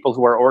are people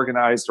who are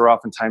organized are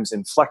oftentimes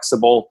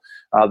inflexible.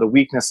 The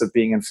weakness of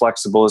being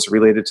inflexible is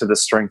related to the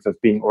strength of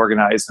being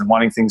organized and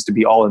wanting things to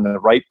be all in the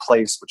right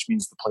place, which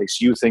means the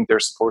place you think they're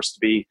supposed to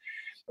be.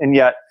 And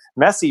yet,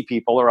 messy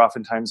people are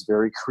oftentimes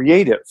very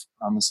creative.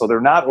 So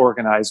they're not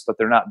organized, but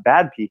they're not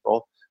bad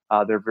people.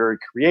 They're very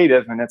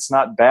creative, and it's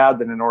not bad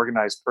that an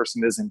organized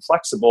person is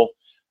inflexible.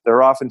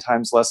 They're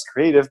oftentimes less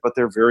creative, but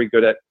they're very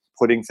good at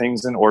putting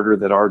things in order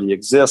that already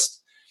exist.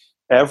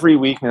 Every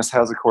weakness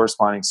has a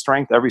corresponding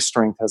strength. Every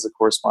strength has a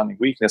corresponding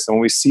weakness. And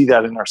when we see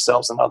that in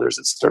ourselves and others,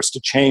 it starts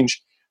to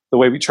change the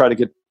way we try to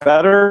get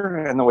better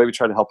and the way we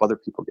try to help other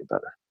people get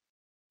better.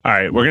 All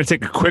right, we're going to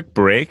take a quick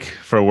break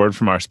for a word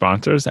from our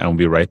sponsors, and we'll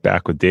be right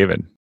back with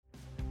David.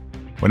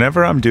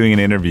 Whenever I'm doing an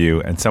interview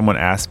and someone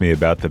asks me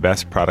about the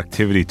best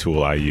productivity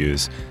tool I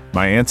use,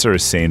 my answer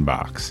is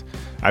SaneBox.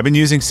 I've been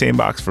using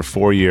SaneBox for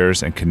 4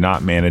 years and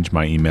cannot manage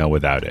my email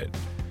without it.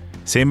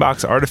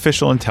 SaneBox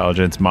artificial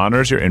intelligence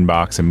monitors your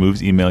inbox and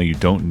moves email you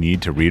don't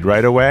need to read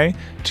right away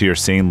to your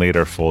Sane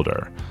Later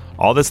folder.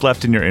 All that's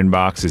left in your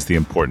inbox is the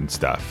important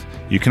stuff.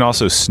 You can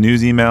also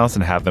snooze emails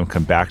and have them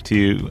come back to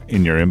you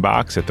in your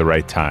inbox at the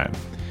right time.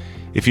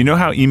 If you know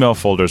how email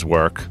folders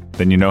work,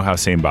 then you know how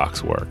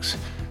SaneBox works.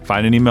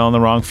 Find an email in the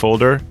wrong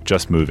folder,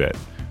 just move it.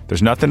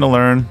 There's nothing to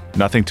learn,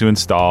 nothing to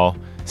install.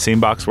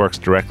 SaneBox works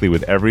directly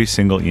with every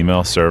single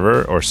email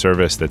server or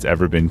service that's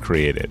ever been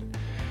created.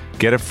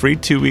 Get a free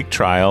 2-week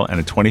trial and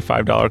a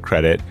 $25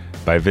 credit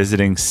by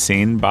visiting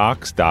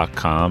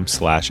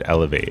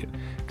sanebox.com/elevate.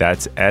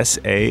 That's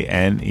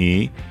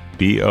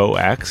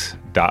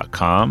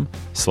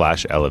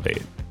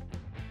sanebox.com/elevate.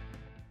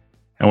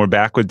 And we're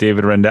back with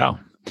David Rendall.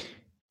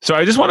 So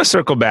I just want to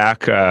circle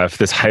back for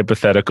this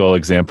hypothetical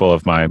example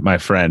of my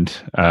friend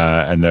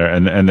and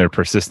their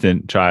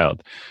persistent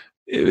child.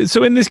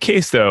 So in this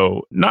case,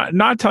 though,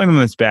 not telling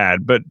them it's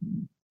bad, but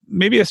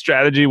maybe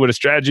would a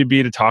strategy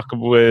be to talk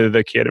with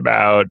a kid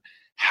about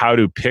how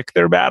to pick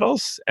their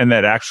battles, and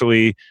that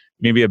actually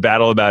maybe a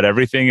battle about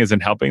everything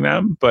isn't helping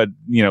them, but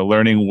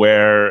learning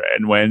where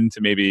and when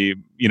to maybe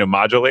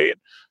modulate.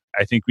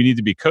 I think we need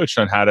to be coached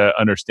on how to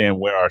understand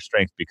where our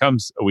strength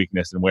becomes a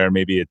weakness and where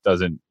maybe it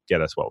doesn't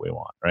get us what we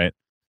want, right?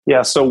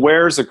 Yeah, so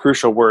where is a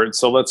crucial word.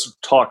 So let's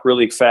talk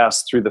really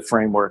fast through the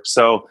framework.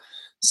 So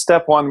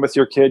step one with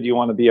your kid, you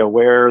want to be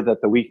aware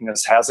that the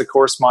weakness has a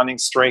corresponding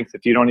strength.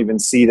 If you don't even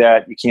see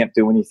that, you can't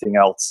do anything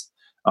else.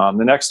 The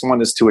next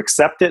one is to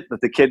accept it, that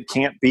the kid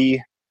can't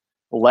be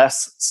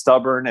less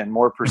stubborn and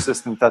more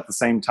persistent at the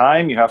same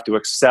time. You have to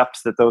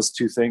accept that those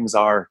two things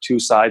are two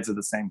sides of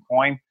the same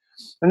coin.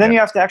 And then you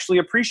have to actually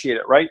appreciate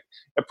it, right?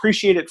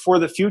 Appreciate it for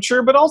the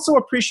future, but also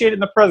appreciate it in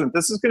the present.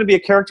 This is going to be a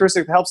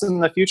characteristic that helps in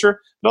the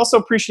future, but also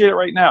appreciate it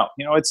right now.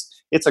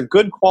 It's a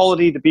good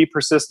quality to be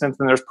persistent,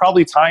 and there's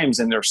probably times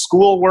in their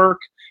schoolwork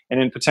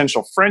and in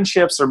potential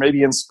friendships or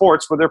maybe in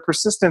sports where their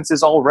persistence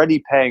is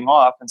already paying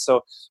off. And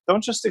so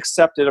don't just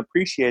accept it,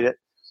 appreciate it.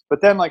 But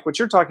then, like what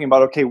you're talking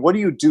about, okay, what do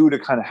you do to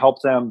kind of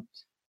help them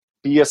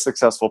be a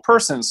successful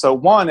person? So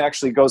one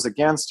actually goes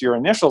against your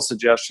initial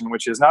suggestion,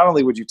 which is not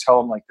only would you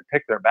tell them to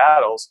pick their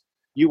battles,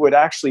 you would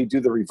actually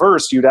do the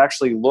reverse. You'd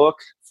actually look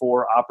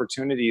for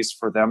opportunities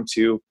for them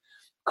to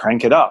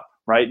crank it up,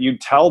 right?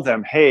 You'd tell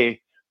them,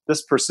 hey,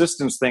 this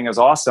persistence thing is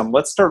awesome.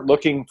 Let's start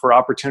looking for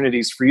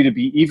opportunities for you to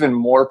be even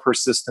more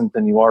persistent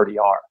than you already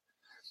are.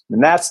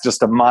 And that's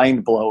just a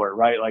mind blower,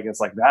 right?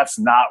 That's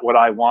not what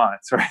I want.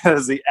 Right?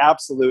 That's the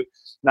absolute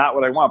not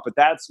what I want. But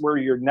that's where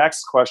your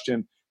next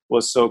question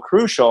was so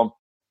crucial.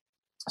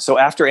 So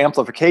after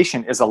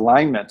amplification is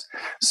alignment.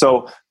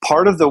 So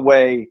part of the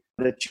way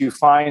that you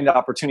find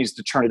opportunities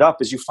to turn it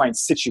up is you find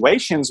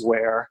situations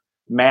where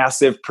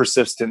massive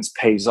persistence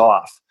pays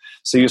off.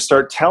 So you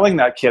start telling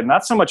that kid,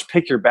 not so much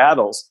pick your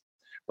battles,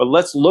 but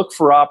let's look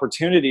for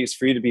opportunities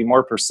for you to be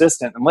more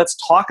persistent. And let's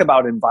talk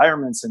about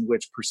environments in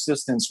which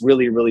persistence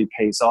really, really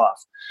pays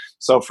off.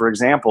 So for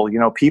example,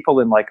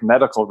 people in like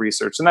medical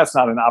research, and that's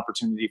not an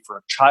opportunity for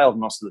a child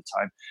most of the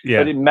time,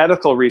 but in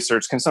medical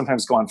research can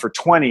sometimes go on for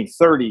 20,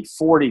 30,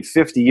 40,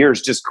 50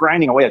 years, just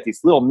grinding away at these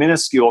little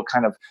minuscule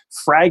kind of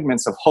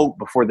fragments of hope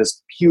before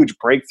this huge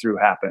breakthrough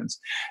happens.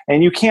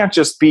 And you can't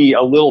just be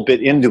a little bit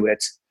into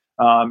it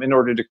in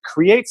order to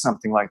create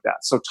something like that.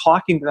 So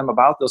talking to them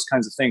about those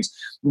kinds of things,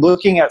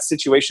 looking at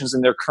situations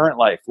in their current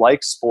life,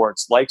 like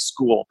sports, like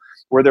school,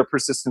 where their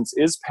persistence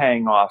is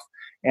paying off,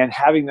 and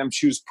having them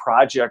choose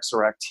projects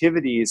or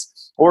activities.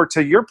 Or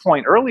to your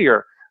point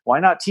earlier, why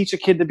not teach a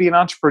kid to be an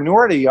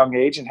entrepreneur at a young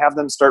age and have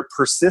them start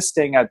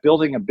persisting at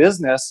building a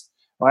business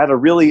at a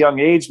really young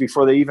age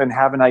before they even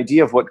have an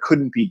idea of what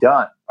couldn't be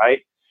done,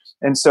 right?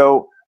 And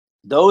so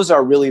those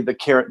are really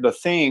the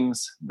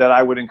things that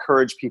I would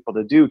encourage people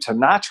to do, to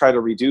not try to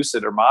reduce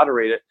it or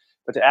moderate it,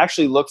 but to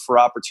actually look for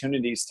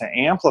opportunities to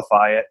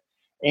amplify it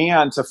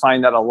and to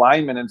find that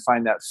alignment and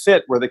find that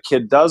fit where the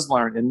kid does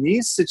learn. In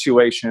these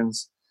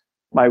situations,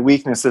 my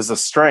weakness is a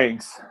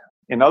strength.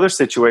 In other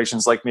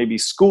situations, like maybe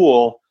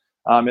school,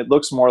 it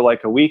looks more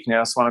like a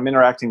weakness. When I'm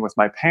interacting with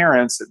my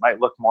parents, it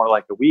might look more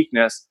like a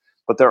weakness.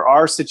 But there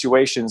are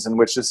situations in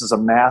which this is a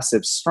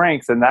massive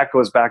strength, and that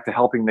goes back to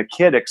helping the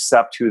kid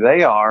accept who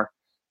they are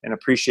and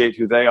appreciate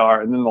who they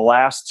are. And then the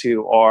last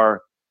two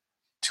are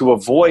to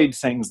avoid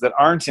things that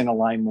aren't in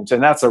alignment.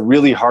 And that's a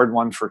really hard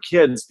one for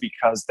kids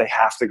because they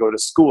have to go to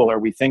school, or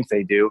we think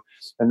they do,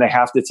 and they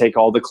have to take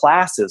all the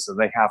classes, and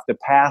they have to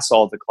pass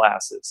all the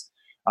classes.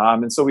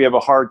 And so we have a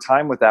hard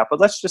time with that. But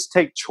let's just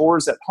take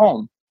chores at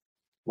home.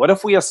 What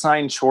if we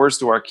assign chores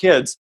to our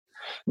kids,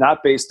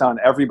 not based on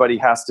everybody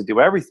has to do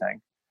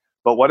everything,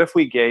 but what if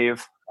we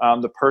gave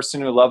the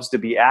person who loves to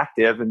be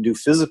active and do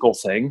physical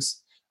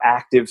things,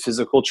 active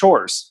physical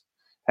chores?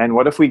 And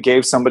what if we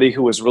gave somebody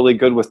who was really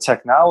good with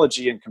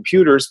technology and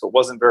computers but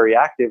wasn't very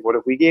active, what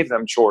if we gave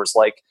them chores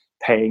like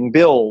paying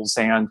bills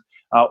and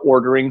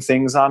ordering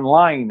things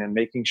online and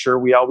making sure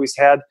we always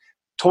had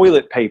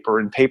toilet paper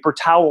and paper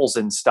towels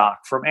in stock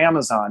from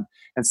Amazon,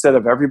 instead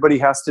of everybody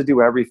has to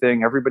do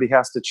everything, everybody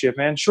has to chip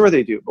in? Sure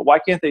they do, but why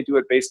can't they do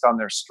it based on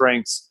their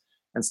strengths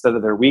instead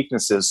of their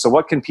weaknesses? So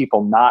what can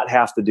people not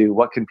have to do?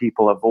 What can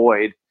people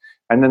avoid?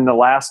 And then the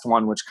last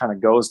one, which kind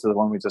of goes to the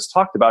one we just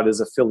talked about, is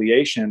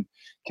affiliation.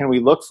 Can we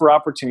look for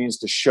opportunities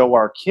to show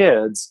our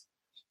kids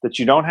that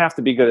you don't have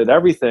to be good at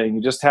everything,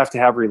 you just have to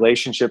have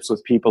relationships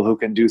with people who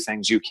can do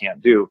things you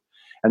can't do?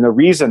 And the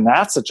reason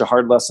that's such a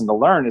hard lesson to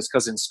learn is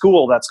because in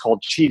school, that's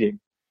called cheating.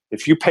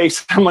 If you pay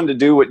someone to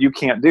do what you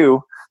can't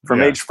do,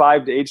 from age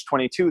 5 to age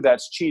 22,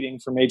 that's cheating.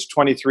 From age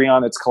 23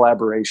 on, it's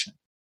collaboration.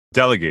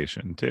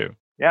 Delegation, too.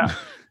 Yeah.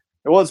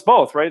 Well, it's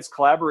both, right? It's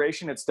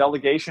collaboration, it's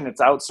delegation, it's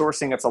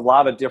outsourcing, it's a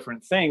lot of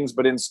different things.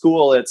 But in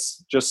school,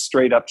 it's just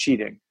straight up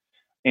cheating.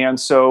 And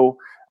so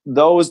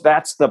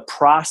that's the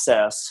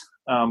process.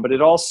 But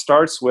it all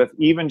starts with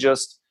even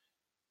just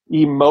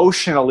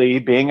emotionally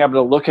being able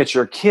to look at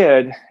your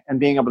kid and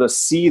being able to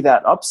see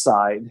that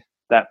upside,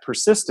 that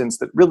persistence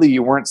that really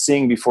you weren't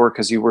seeing before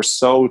because you were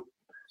so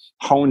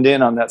honed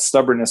in on that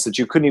stubbornness that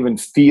you couldn't even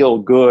feel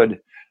good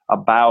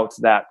about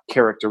that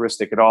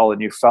characteristic at all,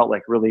 and you felt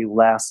like really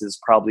less is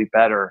probably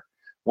better.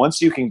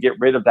 Once you can get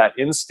rid of that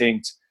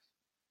instinct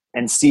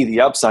and see the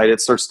upside,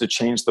 it starts to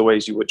change the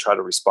ways you would try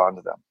to respond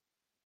to them.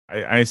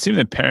 I assume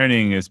that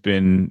parenting has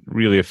been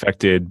really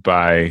affected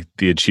by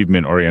the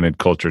achievement-oriented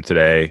culture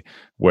today,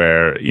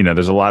 where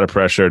there's a lot of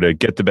pressure to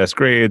get the best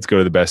grades, go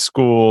to the best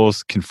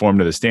schools, conform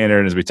to the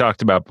standard. As we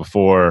talked about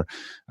before,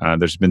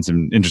 there's been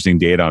some interesting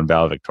data on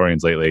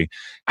valedictorians lately.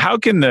 How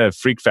can the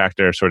freak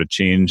factor sort of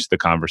change the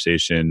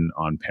conversation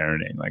on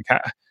parenting? Like,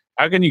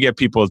 how can you get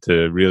people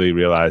to really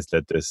realize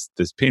that this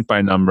paint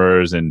by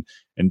numbers and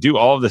do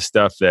all of the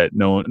stuff that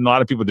a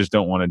lot of people just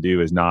don't want to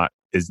do is not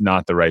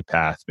the right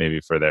path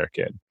maybe for their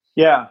kid?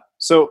 Yeah.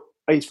 So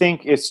I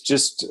think it's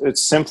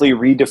simply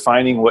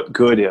redefining what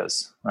good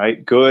is,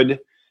 right? Good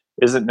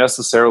isn't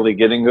necessarily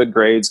getting good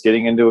grades,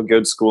 getting into a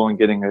good school, and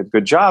getting a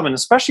good job. And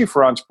especially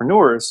for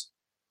entrepreneurs,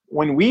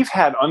 when we've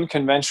had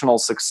unconventional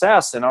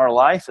success in our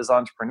life as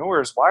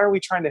entrepreneurs, why are we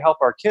trying to help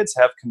our kids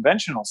have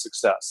conventional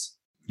success?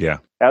 Yeah.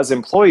 As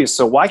employees.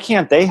 So why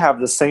can't they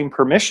have the same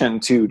permission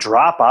to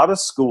drop out of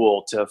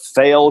school, to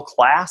fail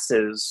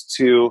classes,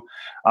 to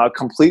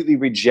completely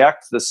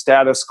reject the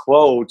status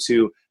quo,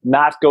 to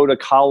not go to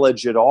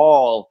college at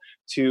all,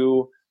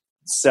 to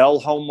sell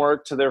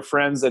homework to their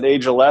friends at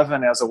age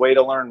 11 as a way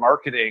to learn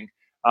marketing?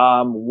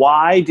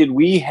 Why did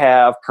we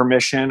have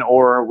permission,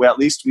 or at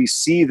least we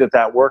see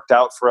that worked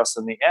out for us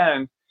in the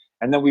end?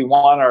 And then we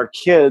want our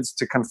kids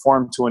to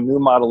conform to a new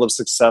model of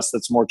success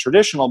that's more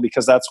traditional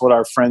because that's what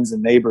our friends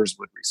and neighbors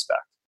would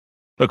respect.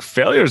 Look,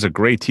 failure is a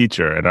great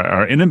teacher, and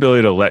our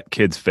inability to let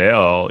kids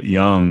fail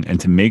young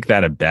and to make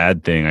that a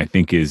bad thing, I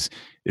think, is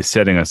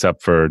setting us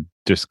up for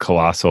just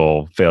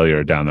colossal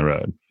failure down the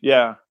road.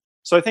 Yeah.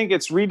 So I think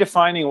it's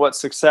redefining what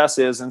success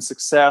is, and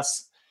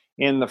success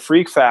in the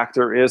freak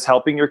factor is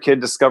helping your kid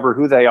discover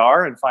who they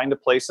are and find a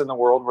place in the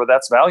world where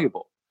that's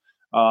valuable.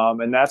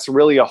 And that's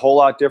really a whole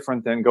lot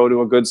different than go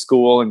to a good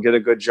school and get a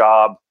good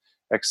job,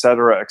 et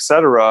cetera, et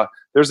cetera.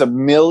 There's a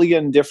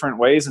million different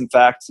ways. In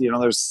fact,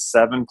 there's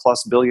 7+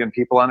 billion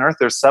people on earth.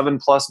 There's 7+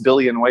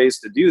 billion ways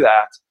to do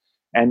that.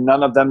 And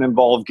none of them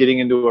involve getting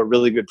into a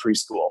really good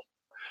preschool.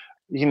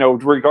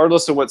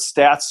 Regardless of what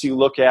stats you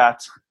look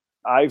at,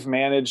 I've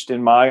managed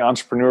in my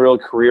entrepreneurial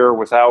career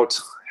without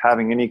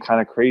having any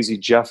kind of crazy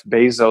Jeff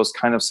Bezos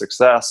kind of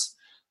success,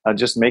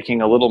 just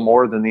making a little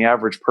more than the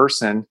average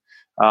person.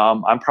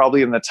 I'm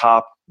probably in the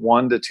top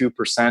 1 to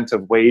 2%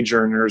 of wage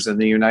earners in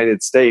the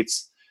United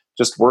States,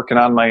 just working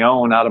on my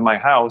own out of my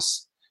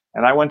house.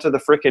 And I went to the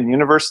frickin'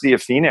 University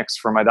of Phoenix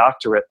for my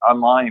doctorate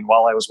online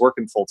while I was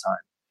working full time.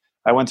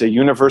 I went to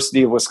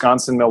University of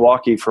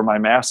Wisconsin-Milwaukee for my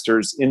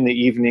master's in the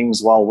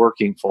evenings while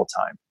working full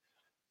time.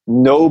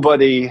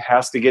 Nobody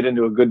has to get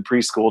into a good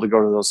preschool to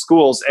go to those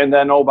schools. And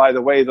then, oh, by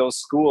the way, those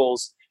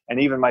schools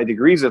and even my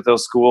degrees at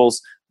those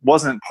schools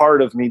wasn't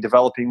part of me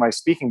developing my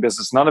speaking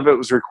business. None of it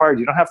was required.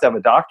 You don't have to have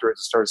a doctorate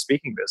to start a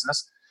speaking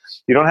business.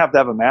 You don't have to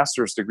have a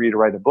master's degree to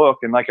write a book.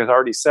 And like I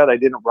already said, I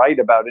didn't write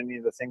about any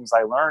of the things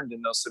I learned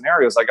in those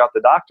scenarios. I got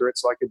the doctorate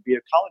so I could be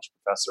a college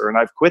professor, and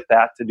I've quit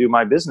that to do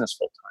my business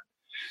full time.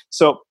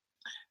 So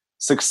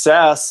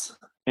success,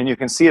 and you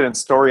can see it in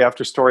story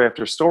after story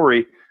after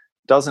story,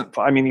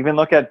 even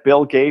look at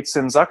Bill Gates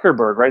and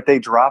Zuckerberg, right? They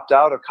dropped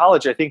out of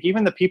college. I think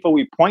even the people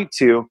we point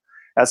to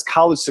as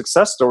college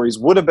success stories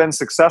would have been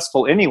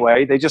successful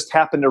anyway. They just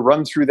happened to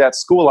run through that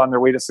school on their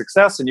way to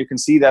success. And you can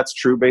see that's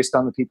true based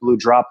on the people who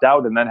dropped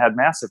out and then had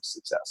massive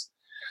success.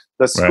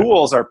 The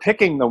schools are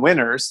picking the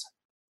winners,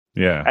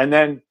 and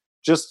then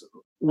just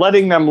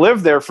letting them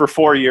live there for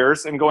 4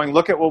 years and going,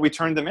 look at what we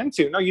turned them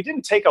into. No, you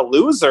didn't take a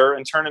loser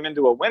and turn them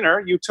into a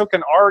winner. You took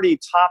an already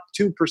top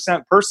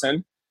 2%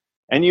 person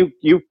and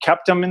you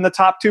kept them in the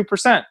top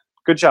 2%.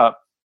 Good job.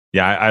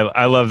 Yeah,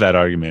 I love that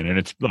argument.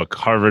 And look,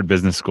 Harvard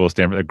Business School,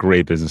 Stanford, a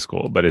great business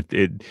school. But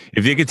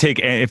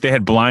if they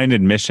had blind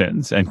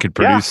admissions and could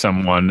produce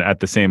someone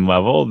at the same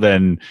level,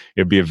 then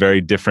it'd be a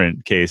very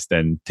different case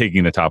than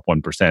taking the top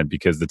 1%,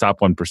 because the top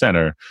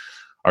 1%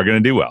 are going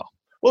to do well.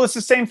 Well, it's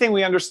the same thing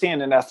we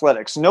understand in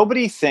athletics.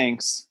 Nobody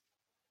thinks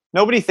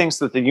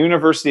that the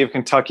University of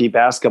Kentucky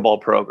basketball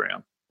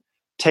program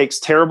takes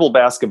terrible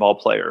basketball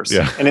players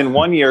and in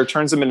 1 year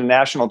turns them into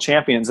national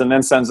champions and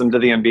then sends them to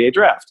the NBA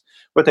draft.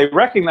 What they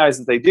recognize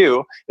that they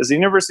do is the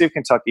University of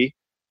Kentucky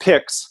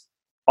picks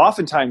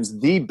oftentimes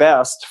the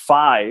best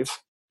 5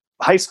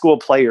 high school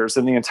players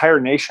in the entire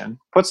nation,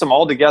 puts them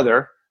all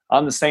together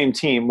on the same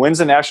team, wins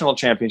a national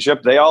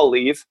championship. They all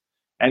leave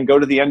and go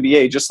to the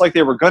NBA just like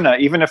they were gonna,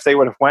 even if they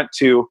would have went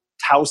to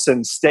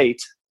Towson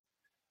State.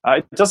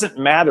 It doesn't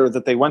matter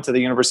that they went to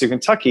the University of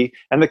Kentucky,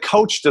 and the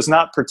coach does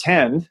not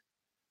pretend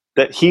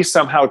that he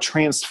somehow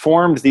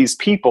transformed these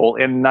people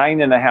in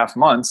 9.5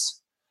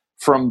 months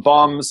from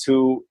bums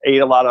who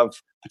ate a lot of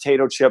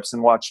potato chips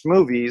and watched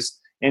movies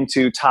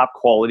into top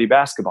quality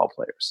basketball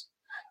players.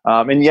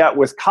 And yet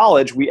with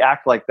college, we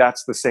act like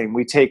that's the same.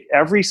 We take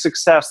every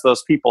success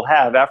those people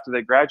have after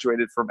they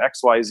graduated from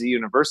XYZ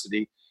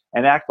university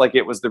and act like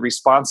it was the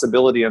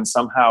responsibility and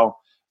somehow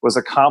was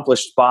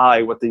accomplished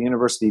by what the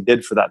university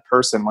did for that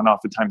person, when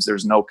oftentimes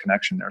there's no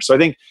connection there. So I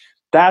think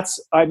that's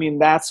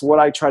what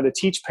I try to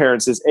teach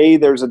parents is,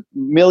 there's a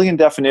million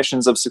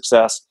definitions of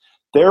success.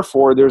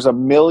 Therefore, there's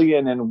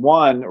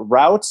 1,000,001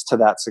 routes to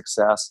that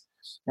success.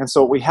 And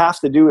so what we have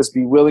to do is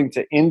be willing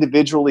to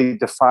individually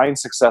define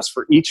success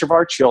for each of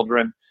our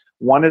children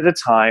one at a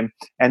time,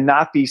 and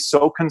not be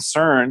so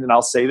concerned. And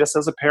I'll say this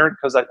as a parent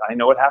because I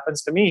know it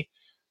happens to me.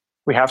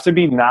 We have to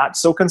be not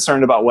so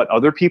concerned about what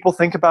other people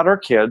think about our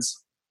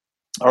kids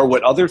or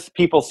what other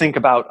people think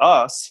about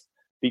us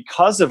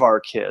because of our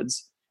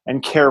kids,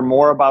 and care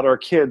more about our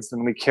kids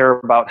than we care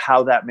about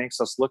how that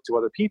makes us look to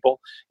other people,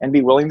 and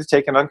be willing to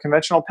take an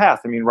unconventional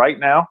path. I mean, right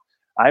now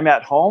I'm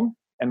at home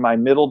and my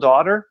middle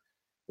daughter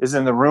is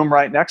in the room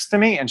right next to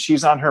me, and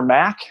she's on her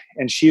Mac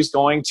and she's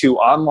going to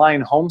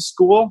online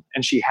homeschool,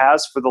 and she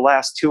has for the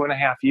last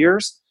 2.5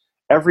 years.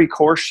 Every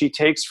course she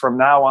takes from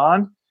now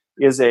on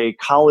is a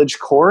college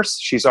course.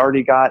 She's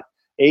already got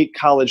 8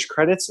 college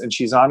credits and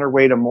she's on her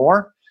way to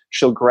more.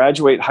 She'll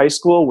graduate high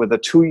school with a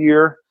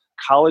 2-year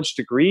college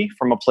degree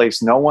from a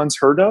place no one's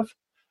heard of,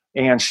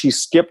 and she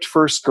skipped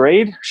first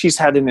grade. She's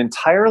had an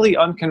entirely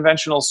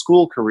unconventional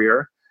school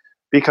career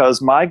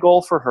because my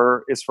goal for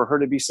her is for her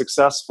to be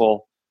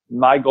successful.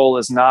 My goal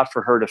is not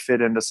for her to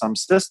fit into some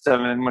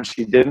system. And when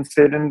she didn't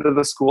fit into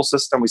the school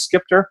system, we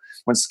skipped her.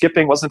 When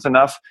skipping wasn't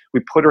enough, we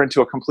put her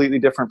into a completely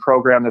different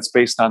program that's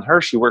based on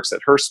her. She works at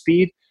her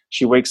speed.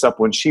 She wakes up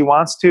when she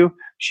wants to.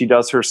 She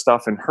does her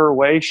stuff in her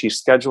way. She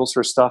schedules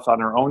her stuff on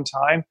her own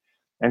time.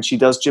 And she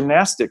does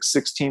gymnastics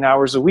 16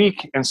 hours a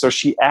week. And so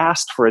she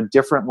asked for a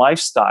different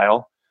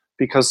lifestyle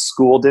because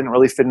school didn't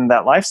really fit in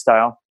that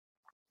lifestyle.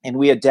 And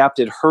we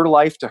adapted her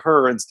life to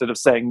her instead of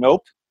saying,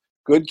 nope,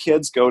 good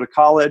kids go to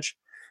college.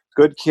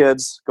 Good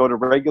kids go to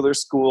regular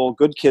school.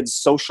 Good kids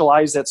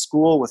socialize at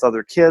school with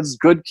other kids.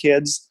 Good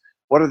kids.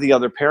 What are the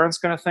other parents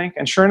going to think?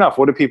 And sure enough,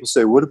 what do people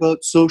say? What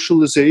about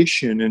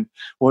socialization? And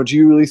well, do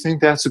you really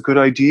think that's a good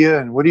idea?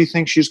 And what do you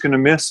think she's going to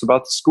miss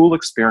about the school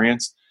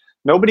experience?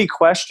 Nobody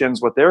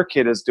questions what their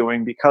kid is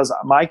doing because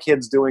my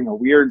kid's doing a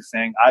weird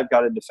thing. I've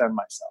got to defend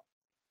myself.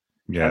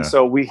 Yeah. And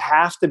so we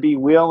have to be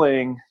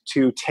willing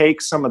to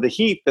take some of the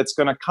heat that's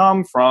going to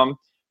come from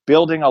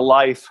building a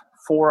life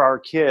for our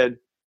kid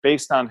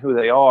based on who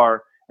they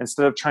are,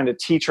 instead of trying to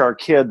teach our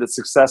kid that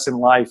success in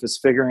life is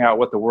figuring out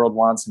what the world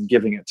wants and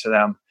giving it to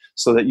them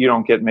so that you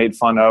don't get made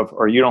fun of,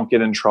 or you don't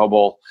get in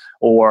trouble,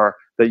 or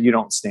that you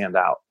don't stand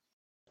out.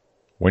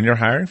 When you're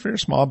hiring for your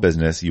small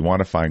business, you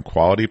want to find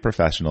quality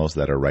professionals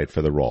that are right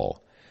for the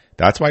role.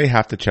 That's why you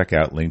have to check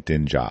out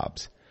LinkedIn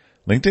Jobs.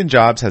 LinkedIn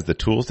Jobs has the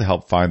tools to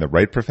help find the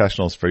right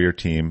professionals for your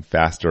team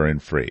faster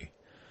and free.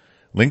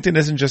 LinkedIn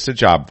isn't just a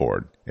job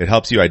board. It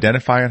helps you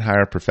identify and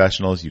hire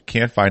professionals you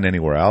can't find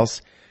anywhere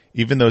else,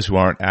 even those who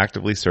aren't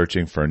actively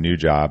searching for a new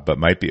job but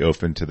might be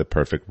open to the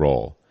perfect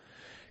role.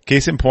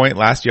 Case in point,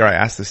 last year I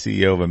asked the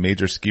CEO of a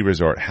major ski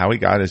resort how he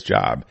got his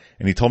job,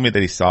 and he told me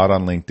that he saw it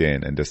on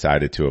LinkedIn and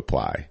decided to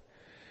apply.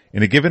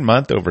 In a given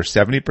month, over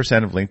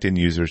 70% of LinkedIn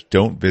users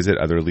don't visit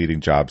other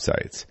leading job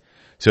sites.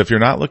 So if you're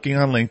not looking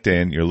on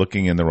LinkedIn, you're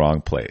looking in the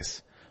wrong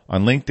place.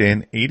 On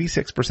LinkedIn,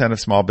 86% of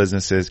small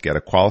businesses get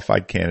a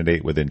qualified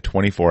candidate within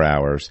 24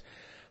 hours.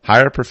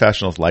 Hire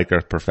professionals like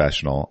a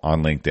professional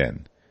on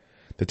LinkedIn.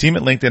 The team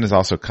at LinkedIn is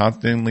also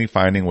constantly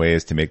finding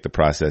ways to make the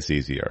process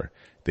easier.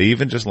 They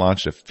even just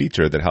launched a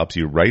feature that helps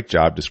you write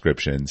job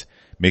descriptions,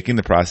 making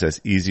the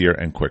process easier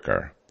and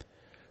quicker.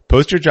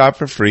 Post your job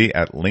for free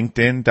at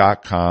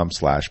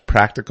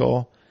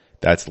linkedin.com/practical.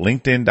 That's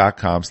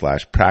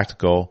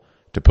linkedin.com/practical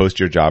to post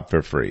your job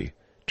for free.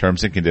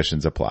 Terms and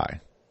conditions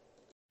apply.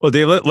 Well,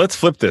 Dave, let's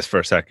flip this for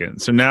a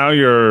second. So now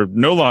you're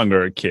no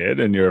longer a kid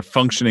and you're a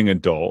functioning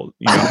adult.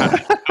 You know,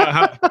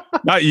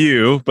 not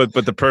you, but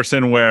the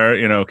person where,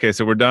 okay,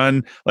 so we're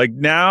done. Like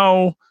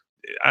now,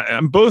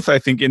 I'm both, I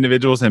think,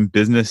 individuals and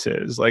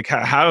businesses. Like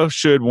how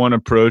should one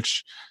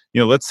approach,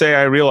 let's say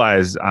I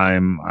realize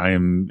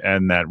I'm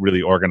that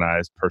really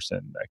organized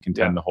person that can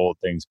tend to hold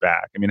things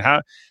back. I mean,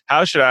 how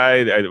should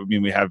I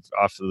mean, we have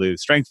obviously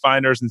strength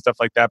finders and stuff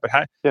like that, but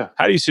how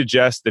do you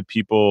suggest that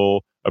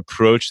people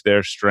approach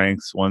their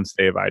strengths once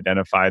they've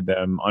identified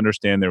them,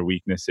 understand their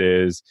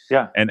weaknesses?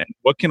 And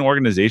what can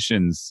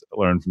organizations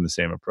learn from the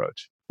same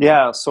approach?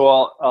 Yeah, so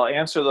I'll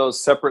answer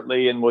those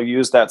separately, and we'll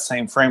use that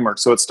same framework.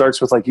 So it starts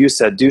with, like you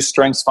said, do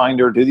Strengths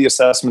Finder, do the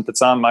assessment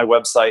that's on my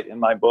website, in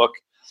my book.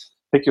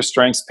 Pick your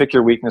strengths, pick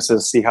your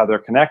weaknesses, see how they're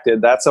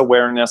connected. That's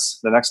awareness.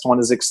 The next one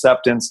is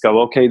acceptance. Go,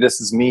 okay, this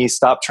is me.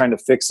 Stop trying to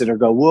fix it, or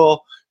go,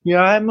 well,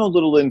 yeah, I'm a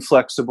little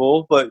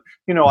inflexible, but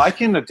I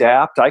can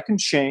adapt. I can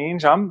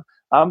change.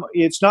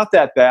 It's not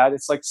that bad.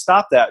 It's like,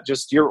 stop that.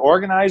 Just, you're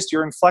organized,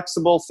 you're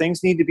inflexible.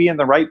 Things need to be in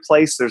the right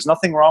place. There's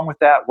nothing wrong with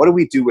that. What do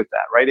we do with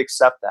that, right?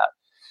 Accept that.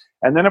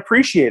 And then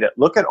appreciate it.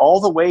 Look at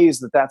all the ways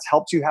that that's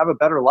helped you have a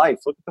better life.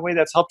 Look at the way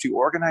that's helped you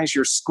organize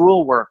your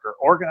schoolwork, or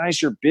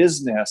organize your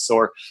business,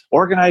 or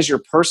organize your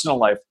personal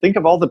life. Think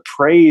of all the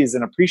praise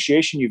and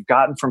appreciation you've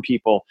gotten from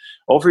people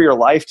over your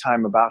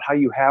lifetime about how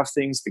you have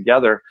things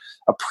together.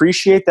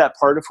 Appreciate that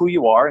part of who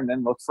you are, and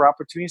then look for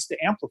opportunities to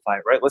amplify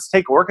it, right? Let's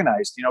take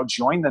organized.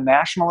 Join the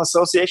National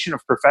Association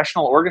of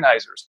Professional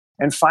Organizers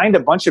and find a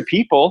bunch of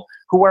people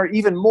who are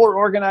even more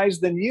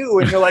organized than you.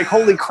 And you're like,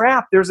 holy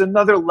crap, there's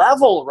another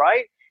level,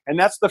 right? And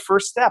that's the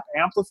first step,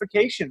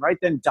 amplification, right?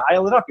 Then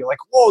dial it up. You're like,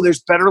 whoa,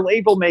 there's better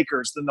label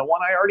makers than the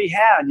one I already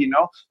had.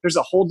 There's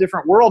a whole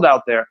different world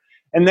out there.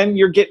 And then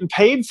you're getting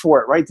paid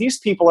for it, right? These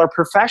people are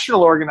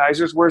professional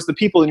organizers, whereas the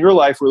people in your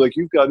life were like,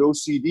 you've got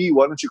OCD,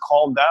 why don't you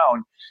calm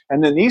down?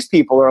 And then these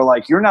people are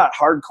like, you're not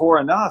hardcore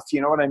enough.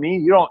 You know what I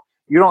mean? You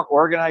don't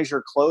organize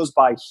your clothes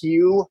by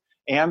hue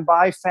and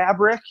by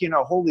fabric.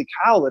 Holy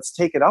cow, let's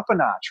take it up a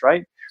notch,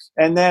 right?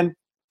 And then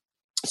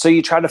so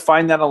you try to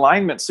find that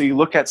alignment. So you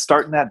look at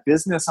starting that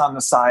business on the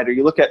side, or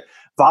you look at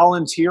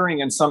volunteering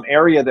in some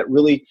area that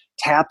really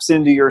taps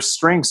into your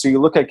strengths. So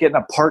you look at getting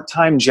a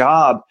part-time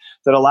job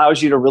that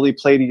allows you to really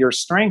play to your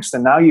strengths.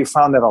 And now you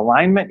found that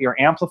alignment, you're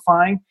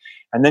amplifying.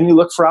 And then you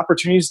look for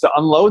opportunities to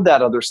unload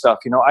that other stuff.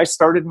 I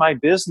started my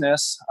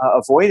business,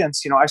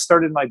 avoidance. I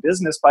started my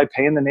business by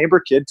paying the neighbor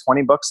kid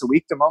 $20 a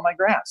week to mow my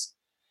grass.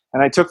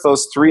 And I took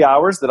those 3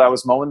 hours that I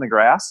was mowing the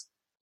grass,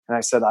 and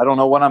I said, I don't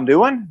know what I'm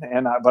doing, but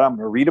I'm going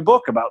to read a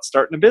book about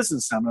starting a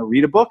business. I'm going to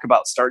read a book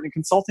about starting a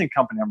consulting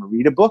company. I'm going to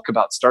read a book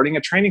about starting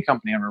a training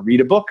company. I'm going to read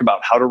a book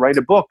about how to write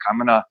a book. I'm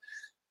going to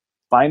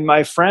find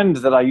my friend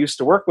that I used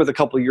to work with a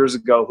couple of years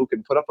ago who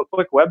can put up a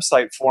quick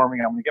website for me.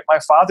 I'm going to get my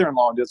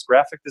father-in-law who does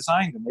graphic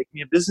design to make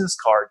me a business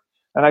card.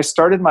 And I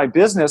started my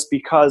business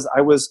because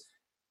I was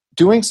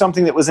doing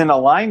something that was in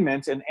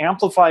alignment and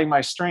amplifying my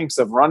strengths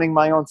of running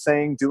my own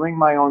thing, doing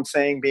my own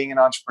thing, being an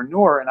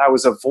entrepreneur. And I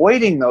was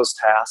avoiding those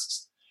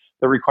tasks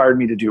that required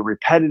me to do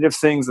repetitive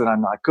things that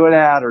I'm not good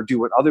at, or do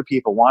what other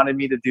people wanted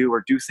me to do,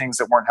 or do things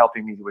that weren't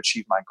helping me to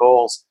achieve my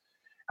goals.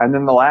 And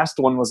then the last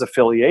one was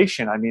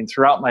affiliation. I mean,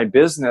 throughout my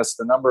business,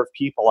 the number of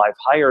people I've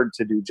hired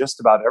to do just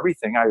about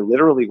everything, I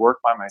literally work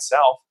by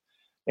myself.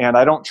 And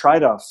I don't try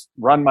to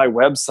run my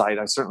website.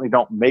 I certainly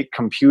don't make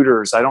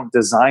computers. I don't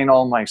design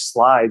all my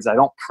slides. I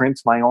don't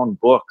print my own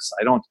books.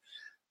 I don't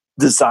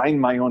design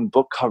my own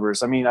book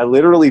covers. I mean, I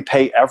literally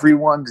pay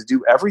everyone to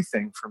do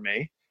everything for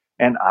me.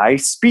 And I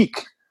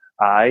speak.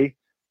 I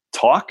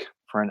talk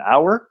for an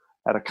hour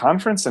at a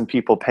conference, and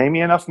people pay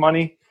me enough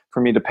money for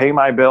me to pay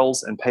my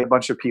bills and pay a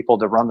bunch of people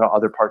to run the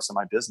other parts of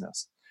my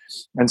business.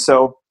 And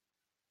so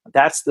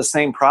that's the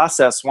same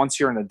process once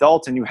you're an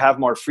adult and you have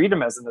more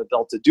freedom as an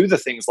adult to do the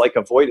things like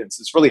avoidance.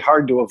 It's really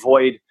hard to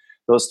avoid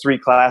those 3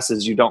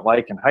 classes you don't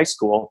like in high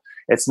school.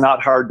 It's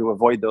not hard to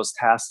avoid those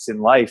tasks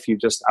in life. You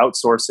just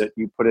outsource it.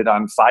 You put it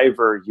on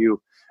Fiverr.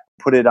 You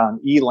put it on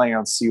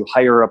Elance. You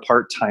hire a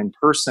part-time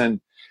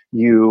person.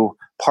 You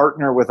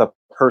partner with a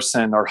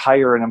person or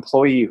hire an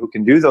employee who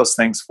can do those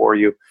things for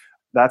you.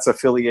 That's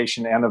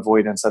affiliation and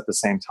avoidance at the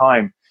same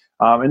time.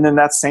 And then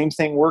that same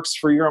thing works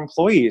for your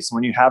employees.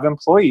 When you have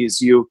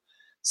employees, you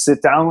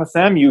sit down with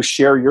them, you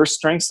share your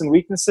strengths and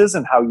weaknesses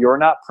and how you're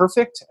not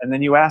perfect, and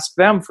then you ask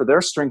them for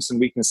their strengths and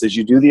weaknesses.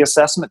 You do the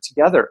assessment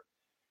together.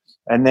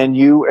 And then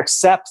you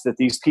accept that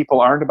these people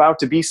aren't about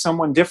to be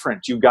someone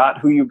different. You got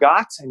who you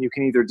got, and you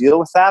can either deal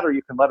with that or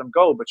you can let them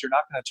go, but you're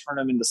not going to turn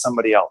them into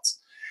somebody else.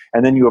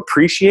 And then you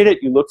appreciate it.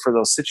 You look for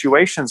those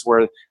situations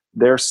where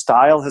their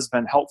style has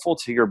been helpful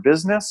to your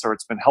business or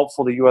it's been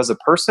helpful to you as a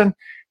person.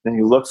 Then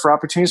you look for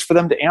opportunities for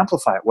them to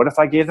amplify it. What if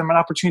I gave them an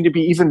opportunity to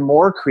be even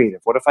more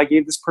creative? What if I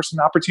gave this person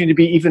an opportunity to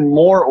be even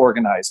more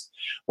organized?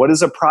 What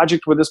is a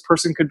project where this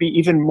person could be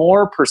even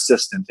more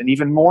persistent and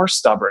even more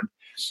stubborn?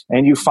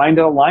 And you find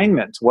an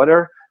alignment. What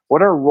are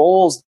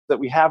roles that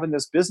we have in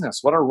this business?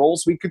 What are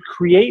roles we could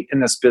create in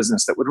this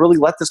business that would really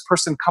let this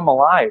person come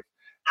alive?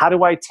 How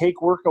do I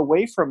take work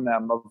away from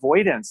them?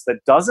 Avoidance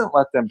that doesn't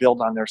let them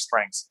build on their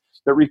strengths,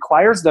 that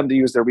requires them to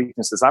use their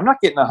weaknesses. I'm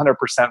not getting 100%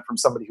 from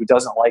somebody who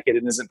doesn't like it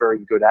and isn't very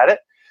good at it.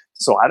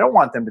 So I don't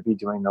want them to be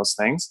doing those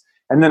things.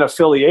 And then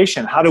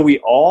affiliation. How do we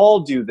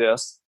all do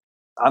this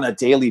on a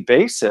daily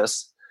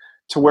basis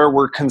to where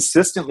we're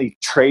consistently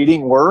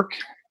trading work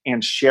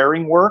and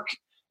sharing work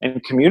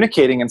and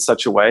communicating in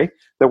such a way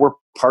that we're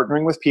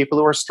partnering with people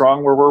who are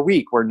strong where we're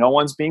weak, where no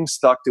one's being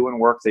stuck doing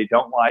work they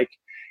don't like,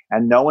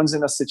 and no one's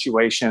in a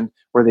situation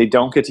where they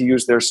don't get to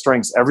use their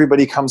strengths.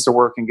 Everybody comes to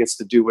work and gets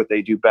to do what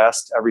they do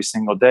best every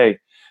single day.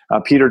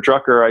 Peter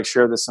Drucker, I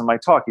share this in my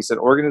talk. He said,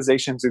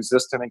 organizations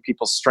exist to make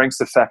people's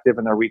strengths effective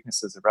and their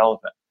weaknesses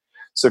irrelevant.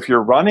 So if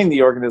you're running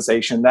the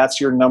organization,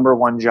 that's your number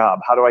one job.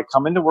 How do I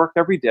come into work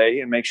every day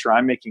and make sure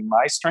I'm making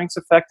my strengths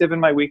effective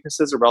and my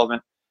weaknesses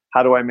irrelevant?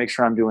 How do I make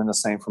sure I'm doing the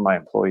same for my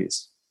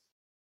employees?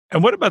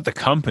 And what about the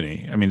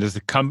company? I mean, does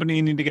the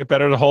company need to get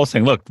better? The whole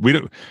thing. Look, we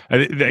don't.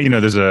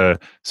 There's a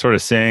sort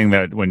of saying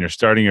that when you're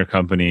starting your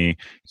company,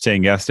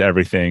 saying yes to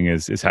everything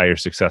is how you're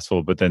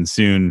successful. But then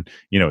soon,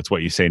 it's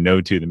what you say no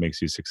to that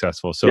makes you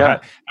successful. So yeah.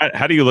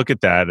 how do you look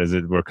at that? Is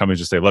it where companies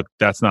just say, "Look,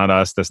 that's not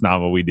us. That's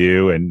not what we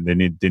do," and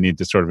they need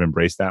to sort of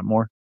embrace that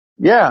more?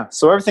 Yeah.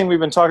 So everything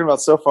we've been talking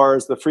about so far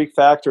is the freak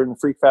factor and the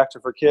freak factor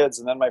for kids.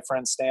 And then my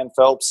friend Stan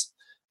Phelps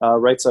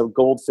writes a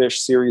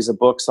Goldfish series of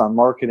books on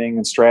marketing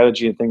and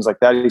strategy and things like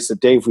that. He said,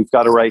 Dave, we've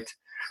got to write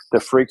the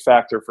freak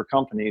factor for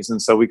companies.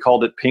 And so we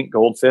called it Pink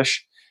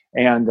Goldfish.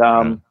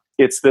 And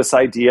it's this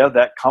idea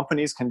that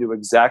companies can do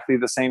exactly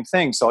the same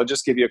thing. So I'll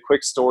just give you a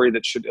quick story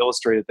that should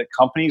illustrate it, that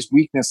companies'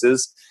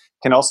 weaknesses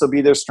can also be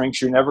their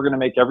strengths. You're never going to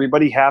make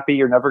everybody happy.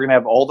 You're never going to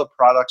have all the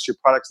products. Your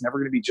product's never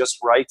going to be just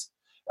right.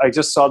 I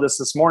just saw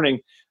this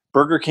morning.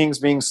 Burger King's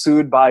being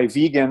sued by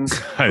vegans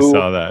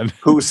saw that.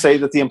 who say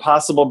that the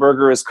Impossible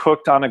Burger is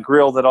cooked on a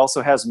grill that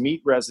also has meat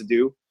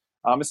residue.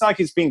 It's not like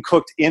it's being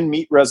cooked in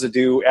meat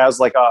residue as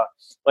like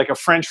a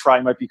French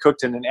fry might be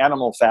cooked in an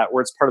animal fat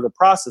where it's part of the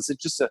process. It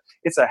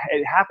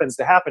happens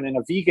to happen, and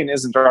a vegan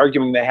isn't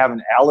arguing they have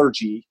an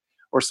allergy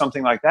or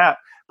something like that.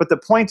 But the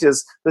point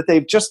is that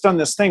they've just done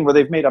this thing where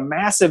they've made a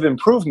massive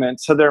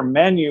improvement to their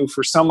menu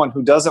for someone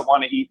who doesn't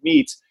want to eat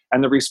meat,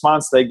 and the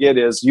response they get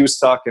is, "You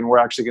suck, and we're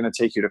actually going to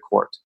take you to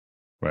court."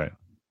 Right.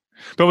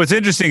 But what's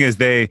interesting is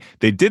they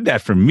did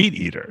that for meat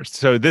eaters.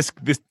 So this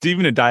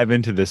even to dive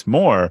into this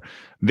more,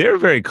 they're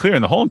very clear.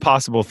 And the whole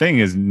Impossible thing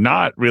is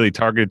not really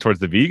targeted towards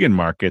the vegan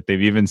market.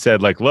 They've even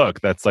said, like,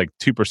 look, that's like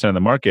 2% of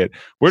the market.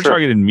 We're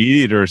targeting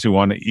meat eaters who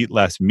want to eat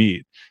less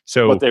meat.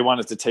 So, but they want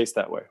it to taste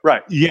that way.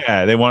 Right.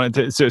 Yeah. They want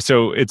it to.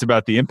 So it's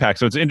about the impact.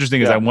 So it's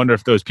interesting is I wonder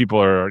if those people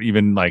are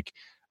even like,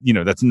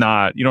 that's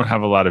not, you don't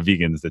have a lot of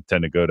vegans that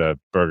tend to go to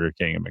Burger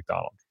King and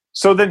McDonald's.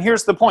 So then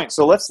here's the point.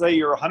 So let's say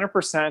you're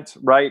 100%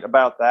 right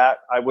about that.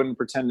 I wouldn't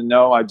pretend to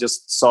know. I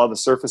just saw the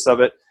surface of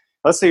it.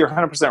 Let's say you're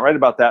 100% right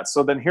about that.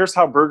 So then here's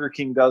how Burger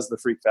King does the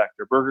freak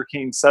factor. Burger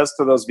King says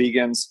to those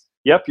vegans,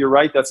 yep, you're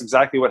right. That's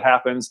exactly what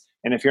happens.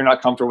 And if you're not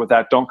comfortable with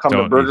that, don't come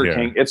to Burger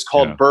King. It's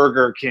called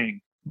Burger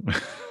King.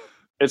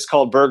 It's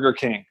called Burger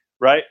King.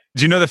 Right?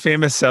 Do you know the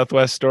famous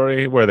Southwest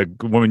story where the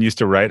woman used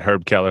to write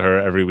Herb Kelleher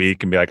every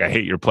week and be like, I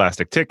hate your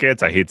plastic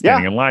tickets. I hate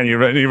standing in line. He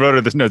wrote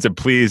her this note, said,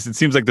 please, it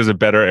seems like there's a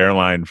better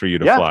airline for you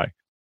to fly.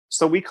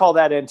 So we call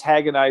that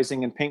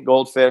antagonizing in Pink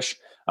Goldfish.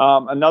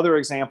 Another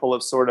example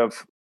of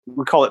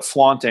we call it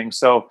flaunting.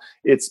 So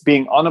it's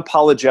being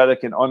unapologetic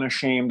and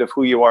unashamed of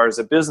who you are as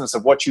a business,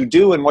 of what you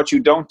do and what you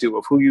don't do,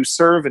 of who you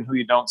serve and who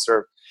you don't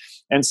serve.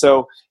 And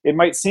so it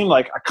might seem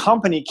like a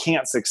company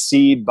can't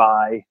succeed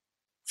by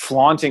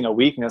flaunting a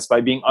weakness,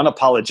 by being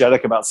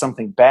unapologetic about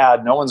something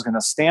bad. No one's going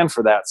to stand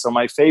for that. So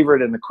my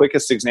favorite and the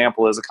quickest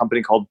example is a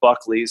company called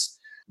Buckley's,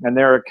 and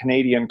they're a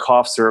Canadian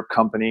cough syrup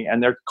company,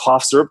 and their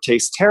cough syrup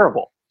tastes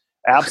terrible.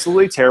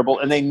 Absolutely terrible,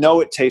 and they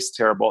know it tastes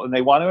terrible, and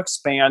they want to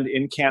expand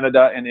in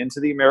Canada and into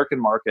the American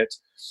market,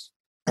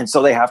 and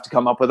so they have to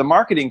come up with a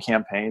marketing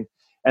campaign,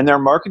 and their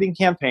marketing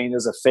campaign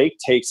is a fake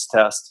taste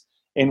test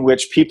in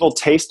which people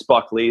taste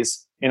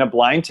Buckley's in a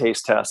blind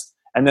taste test,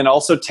 and then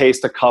also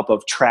taste a cup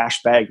of trash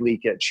bag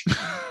leakage.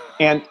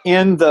 And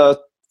in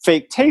the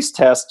fake taste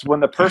test, when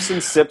the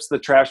person sips the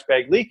trash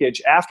bag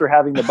leakage after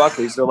having the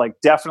Buckley's, they're like,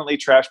 definitely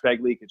trash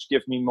bag leakage.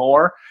 Give me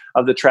more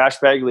of the trash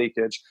bag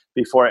leakage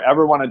before I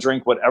ever want to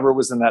drink whatever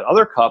was in that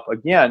other cup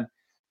again.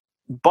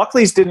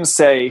 Buckley's didn't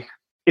say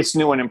it's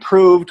new and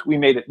improved. We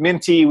made it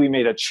minty. We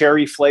made a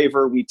cherry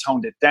flavor. We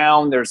toned it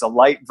down. There's a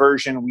light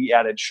version. We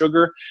added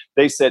sugar.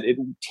 They said it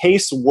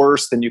tastes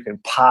worse than you can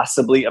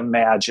possibly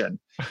imagine.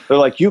 They're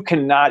like, you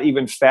cannot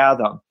even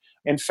fathom.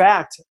 In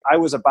fact, I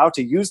was about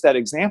to use that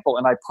example,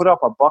 and I put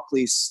up a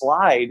Buckley's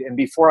slide, and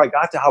before I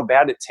got to how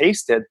bad it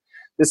tasted,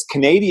 this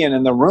Canadian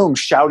in the room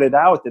shouted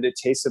out that it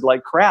tasted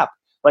like crap.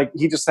 Like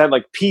he just had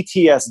like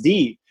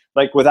PTSD,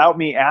 like without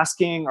me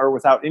asking or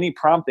without any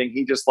prompting,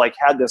 he just like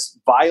had this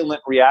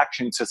violent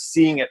reaction to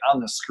seeing it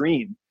on the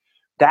screen.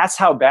 That's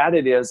how bad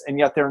it is, and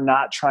yet they're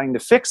not trying to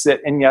fix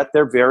it, and yet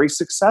they're very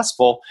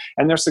successful.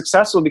 And they're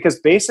successful because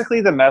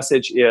basically the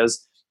message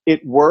is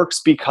it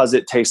works because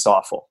it tastes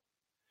awful.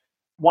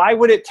 Why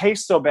would it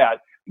taste so bad?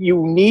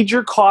 You need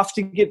your cough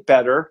to get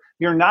better.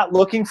 You're not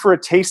looking for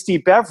a tasty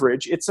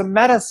beverage. It's a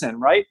medicine,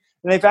 right?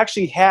 And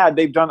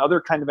they've done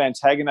other kind of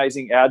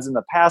antagonizing ads in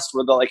the past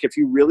where they're like, if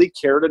you really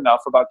cared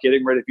enough about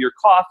getting rid of your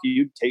cough,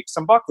 you'd take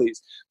some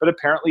Buckley's. But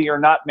apparently you're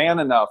not man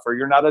enough, or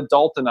you're not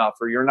adult enough,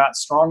 or you're not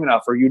strong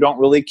enough, or you don't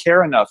really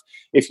care enough.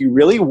 If you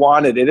really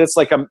wanted it, it's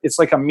like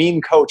a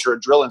mean coach or a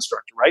drill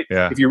instructor, right?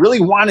 Yeah. If you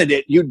really wanted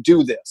it, you'd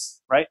do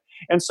this, right?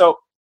 And so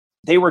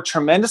they were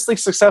tremendously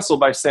successful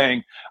by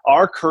saying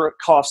our current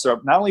cough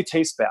syrup not only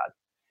tastes bad,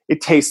 it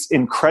tastes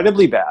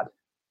incredibly bad,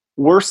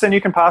 worse than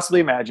you can possibly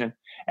imagine,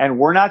 and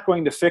we're not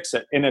going to fix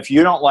it. And if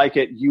you don't like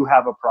it, you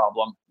have a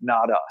problem,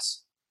 not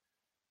us.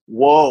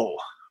 Whoa,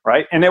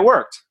 right? And it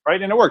worked,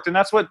 right? And it worked. And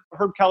that's what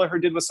Herb Kelleher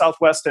did with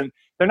Southwest. And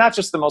they're not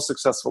just the most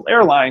successful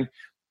airline,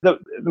 the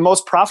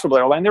most profitable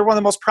airline. They're one of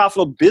the most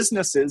profitable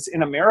businesses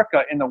in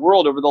America, in the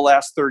world over the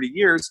last 30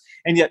 years.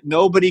 And yet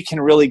nobody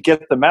can really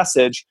get the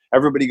message.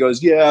 Everybody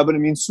goes, yeah, but I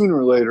mean, sooner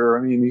or later,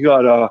 I mean, you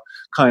got to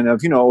kind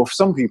of,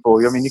 some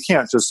people, I mean, you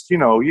can't just,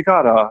 you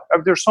got to,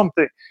 there's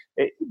something.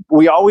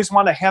 We always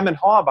want to hem and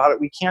haw about it.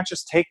 We can't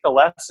just take the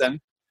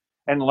lesson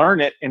and learn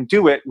it and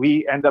do it.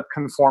 We end up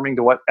conforming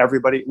to what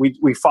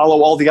we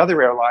follow all the other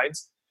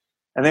airlines,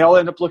 and they all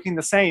end up looking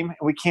the same.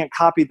 And we can't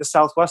copy the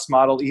Southwest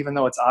model, even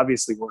though it's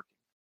obviously working.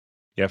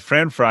 Yeah,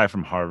 Fran Fry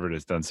from Harvard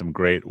has done some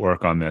great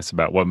work on this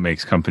about what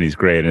makes companies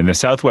great. And the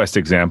Southwest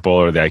example,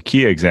 or the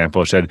IKEA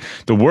example, said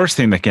the worst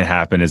thing that can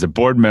happen is a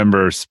board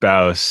member's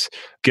spouse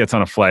gets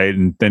on a flight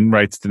and then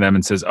writes to them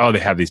and says, oh, they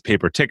have these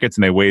paper tickets,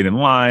 and they wait in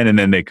line, and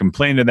then they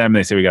complain to them and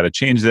they say, we got to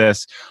change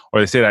this. Or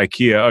they say to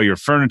IKEA, oh, your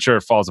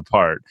furniture falls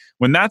apart.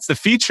 When that's the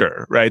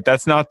feature, right?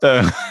 That's not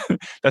the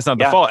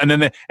fault. And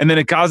then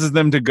it causes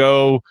them to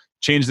go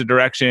change the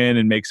direction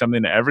and make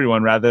something to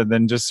everyone, rather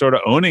than just sort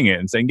of owning it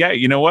and saying, yeah,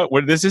 you know what?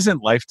 This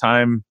isn't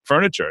lifetime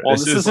furniture. Well,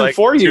 this is isn't like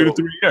for you. 2 to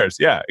 3 years.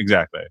 Yeah,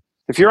 exactly.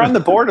 If you're on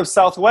the board of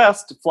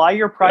Southwest, fly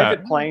your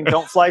private plane.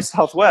 Don't fly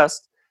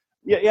Southwest.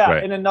 Yeah.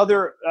 Right. And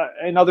another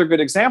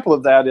good example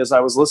of that is I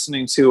was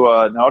listening to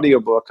an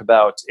audiobook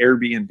about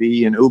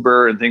Airbnb and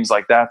Uber and things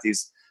like that.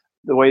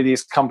 The way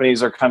these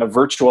companies are kind of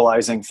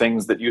virtualizing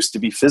things that used to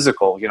be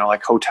physical,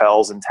 like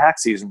hotels and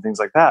taxis and things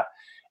like that.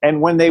 And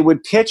when they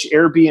would pitch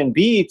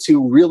Airbnb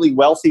to really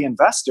wealthy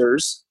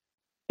investors,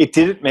 it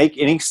didn't make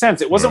any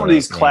sense. It wasn't one of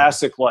these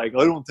classic, like,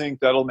 I don't think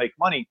that'll make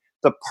money.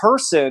 The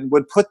person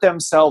would put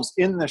themselves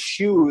in the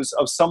shoes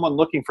of someone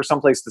looking for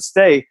someplace to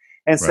stay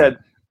and said,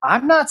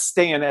 I'm not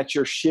staying at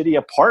your shitty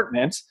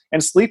apartment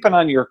and sleeping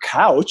on your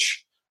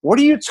couch. What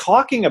are you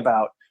talking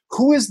about?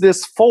 Who is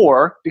this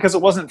for? Because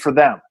it wasn't for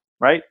them,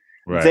 right?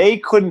 They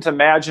couldn't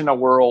imagine a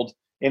world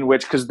in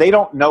which, because they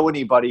don't know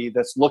anybody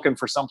that's looking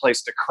for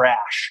someplace to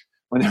crash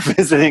when they're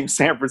visiting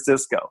San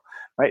Francisco,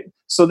 right?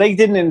 So they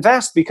didn't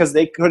invest because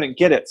they couldn't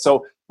get it.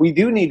 So we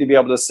do need to be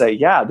able to say,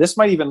 yeah, this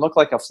might even look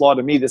like a flaw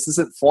to me. This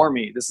isn't for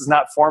me. This is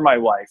not for my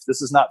wife.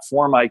 This is not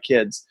for my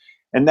kids.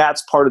 And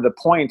that's part of the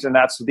point, and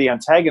that's the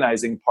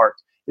antagonizing part,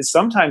 is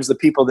sometimes the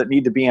people that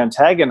need to be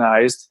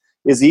antagonized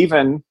is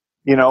even,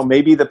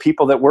 maybe the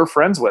people that we're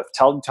friends with.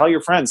 Tell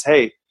your friends,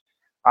 hey,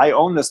 I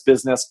own this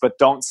business, but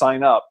don't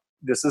sign up.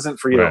 This isn't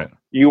for you. Right.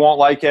 You won't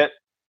like it.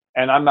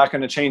 and I'm not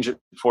going to change it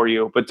for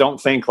you, but don't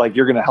think like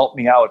you're going to help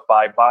me out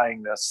by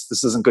buying this.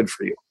 This isn't good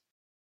for you.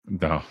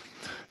 No,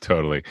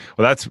 totally.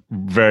 Well, that's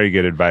very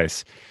good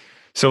advice.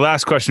 So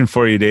last question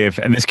for you, Dave,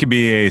 and this could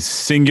be a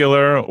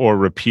singular or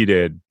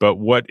repeated, but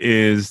what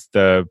is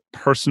the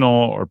personal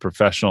or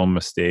professional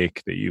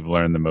mistake that you've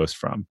learned the most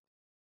from?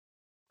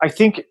 I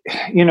think,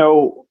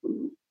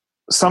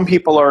 some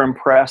people are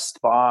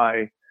impressed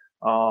by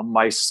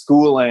my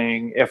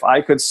schooling. If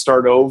I could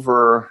start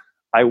over,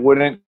 I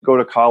wouldn't go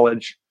to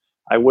college.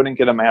 I wouldn't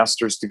get a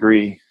master's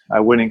degree. I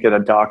wouldn't get a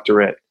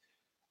doctorate.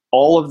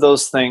 All of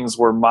those things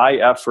were my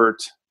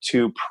effort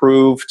to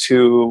prove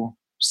to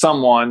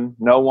someone,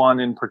 no one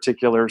in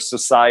particular,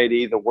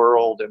 society, the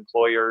world,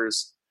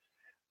 employers,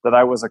 that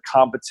I was a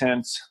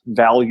competent,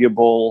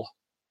 valuable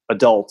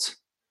adult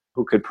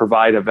who could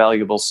provide a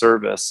valuable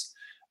service.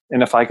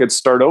 And if I could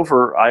start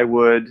over, I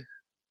would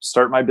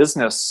start my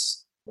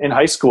business in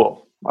high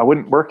school. I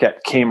wouldn't work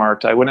at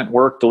Kmart. I wouldn't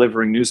work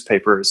delivering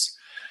newspapers.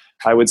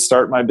 I would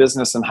start my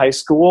business in high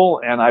school,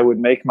 and I would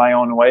make my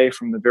own way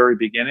from the very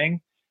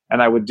beginning.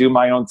 And I would do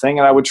my own thing,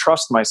 and I would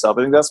trust myself.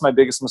 I think that's my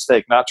biggest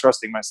mistake, not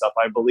trusting myself.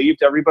 I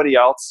believed everybody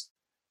else.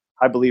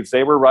 I believed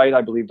they were right.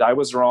 I believed I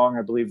was wrong.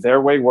 I believed their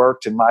way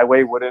worked and my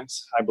way wouldn't.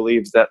 I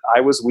believed that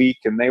I was weak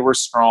and they were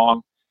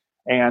strong.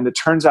 And it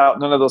turns out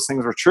none of those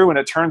things were true. And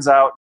it turns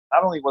out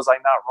not only was I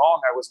not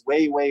wrong, I was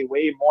way, way,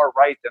 way more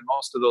right than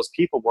most of those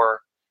people were.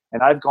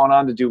 And I've gone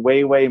on to do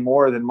way, way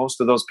more than most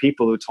of those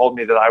people who told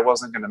me that I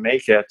wasn't going to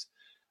make it.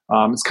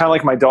 It's kind of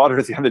like my daughter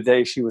at the end of the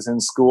day. She was in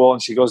school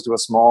and she goes to a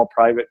small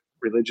private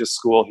religious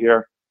school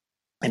here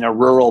in a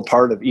rural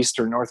part of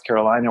eastern North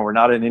Carolina. We're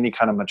not in any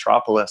kind of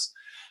metropolis.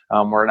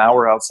 We're an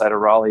hour outside of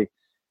Raleigh.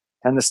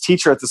 And this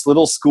teacher at this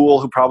little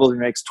school who probably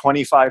makes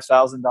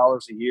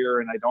 $25,000 a year,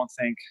 and I don't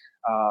think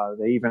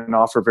they even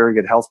offer very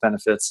good health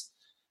benefits,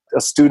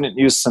 a student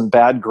used some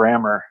bad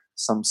grammar,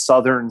 some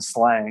Southern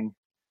slang,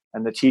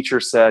 and the teacher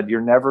said,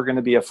 "You're never going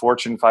to be a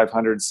Fortune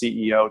 500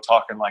 CEO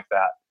talking like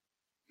that."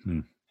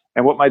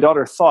 And what my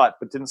daughter thought,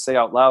 but didn't say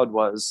out loud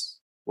was,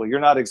 "Well, you're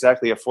not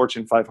exactly a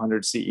Fortune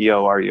 500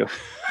 CEO, are you?"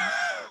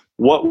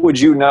 What would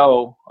you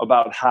know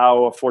about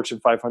how a Fortune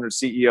 500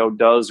 CEO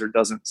does or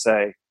doesn't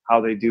say,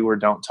 how they do or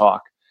don't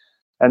talk?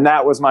 And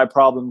that was my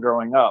problem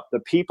growing up. The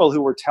people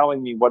who were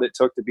telling me what it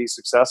took to be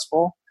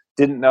successful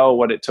didn't know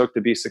what it took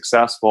to be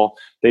successful.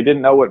 They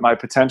didn't know what my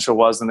potential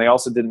was, and they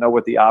also didn't know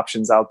what the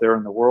options out there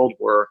in the world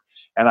were.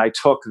 And I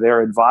took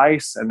their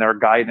advice and their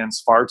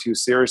guidance far too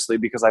seriously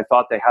because I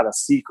thought they had a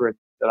secret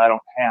that I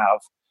don't have.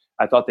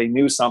 I thought they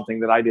knew something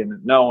that I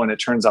didn't know, and it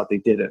turns out they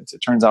didn't. It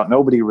turns out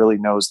nobody really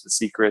knows the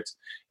secret.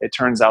 It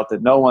turns out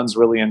that no one's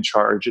really in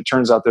charge. It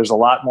turns out there's a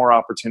lot more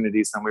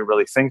opportunities than we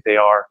really think they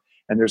are,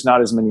 and there's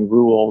not as many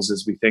rules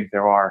as we think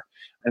there are.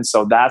 And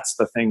so that's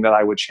the thing that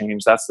I would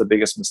change. That's the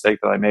biggest mistake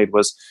that I made,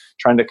 was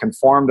trying to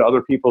conform to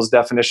other people's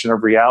definition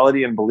of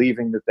reality and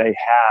believing that they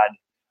had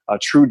a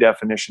true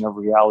definition of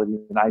reality,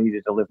 and I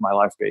needed to live my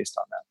life based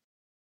on that.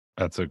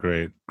 That's a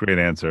great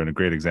answer and a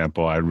great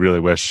example. I really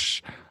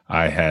wish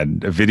I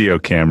had a video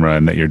camera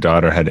and that your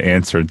daughter had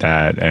answered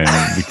that, and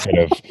we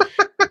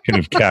could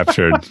have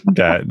captured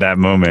that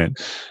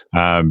moment,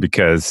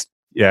 because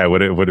it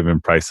would have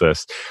been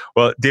priceless.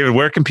 Well, David,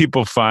 where can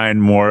people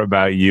find more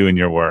about you and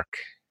your work?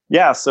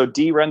 Yeah, so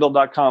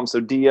drendall.com. So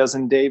D as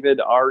in David,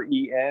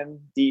 Rendall,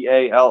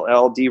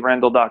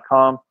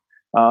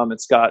 drendall.com.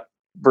 It's got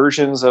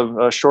versions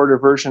of shorter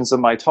versions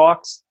of my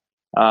talks.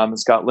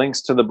 It's got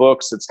links to the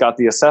books. It's got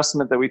the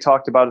assessment that we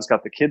talked about. It's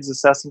got the kids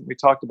assessment we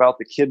talked about.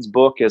 The kids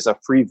book is a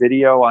free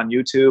video on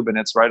YouTube, and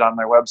it's right on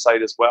my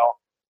website as well.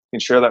 You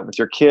can share that with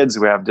your kids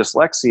who have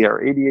dyslexia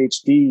or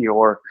ADHD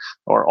or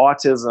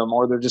autism,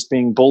 or they're just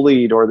being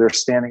bullied, or they're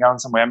standing out in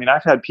some way. I mean,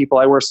 I've had people,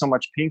 I wear so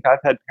much pink, I've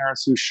had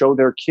parents who show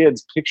their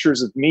kids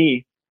pictures of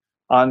me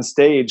on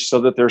stage so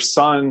that their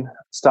son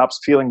stops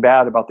feeling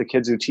bad about the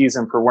kids who tease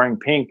him for wearing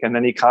pink. And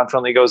then he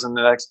confidently goes in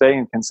the next day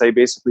and can say,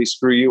 basically,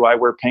 screw you, I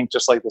wear pink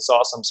just like this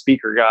awesome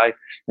speaker guy.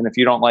 And if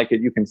you don't like it,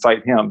 you can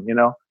fight him,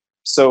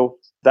 So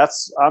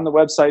that's on the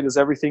website, is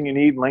everything you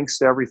need, links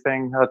to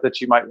everything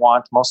that you might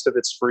want. Most of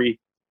it's free.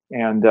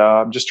 And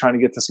I'm just trying to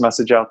get this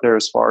message out there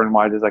as far and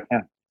wide as I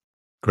can.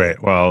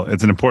 Great. Well,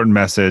 it's an important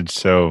message.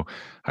 So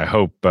I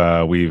hope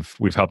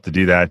we've helped to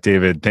do that.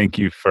 David, thank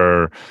you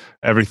for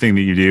everything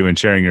that you do and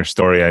sharing your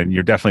story. And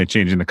you're definitely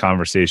changing the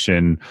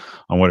conversation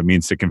on what it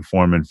means to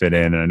conform and fit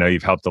in. And I know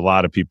you've helped a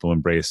lot of people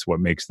embrace what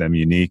makes them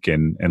unique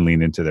and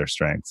lean into their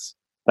strengths.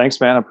 Thanks,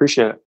 man. I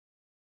appreciate it.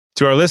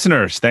 To our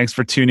listeners, thanks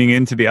for tuning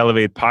in to the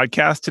Elevate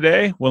podcast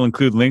today. We'll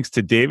include links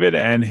to David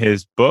and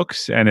his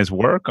books and his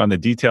work on the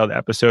detailed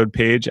episode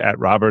page at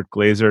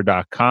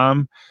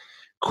robertglazer.com.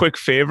 Quick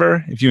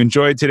favor, if you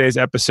enjoyed today's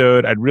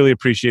episode, I'd really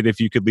appreciate if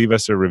you could leave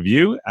us a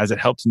review, as it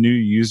helps new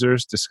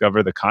users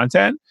discover the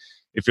content.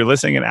 If you're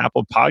listening in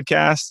Apple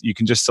Podcasts, you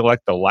can just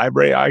select the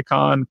library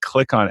icon,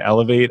 click on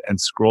Elevate, and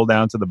scroll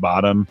down to the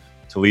bottom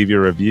to leave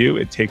your review.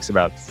 It takes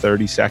about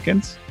 30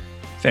 seconds.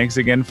 Thanks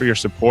again for your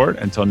support.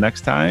 Until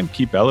next time,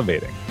 keep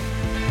elevating.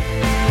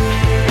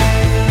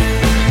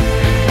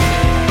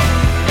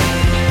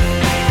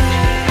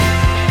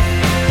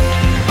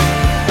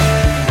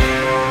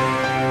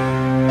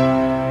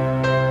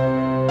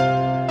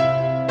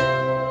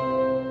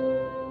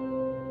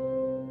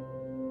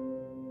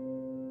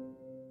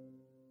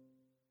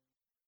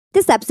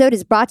 This episode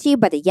is brought to you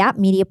by the Yap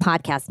Media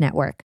Podcast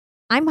Network.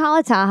 I'm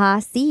Hala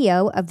Taha,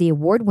 CEO of the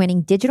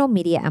award-winning digital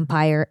media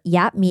empire,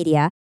 Yap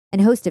Media,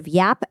 and host of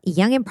Yap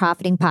Young and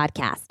Profiting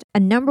Podcast, a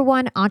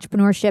 #1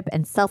 entrepreneurship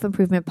and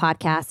self-improvement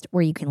podcast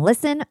where you can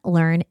listen,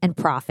 learn, and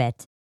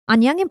profit.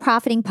 On Young and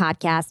Profiting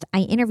Podcast,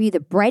 I interview the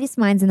brightest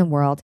minds in the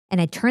world,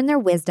 and I turn their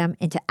wisdom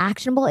into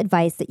actionable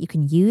advice that you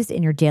can use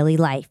in your daily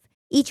life.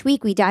 Each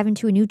week, we dive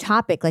into a new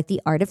topic like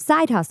the art of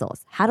side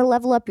hustles, how to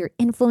level up your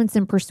influence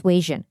and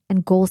persuasion,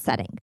 and goal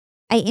setting.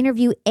 I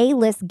interview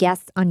A-list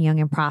guests on Young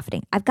and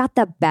Profiting. I've got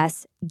the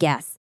best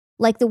guests,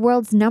 like the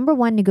world's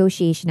 #1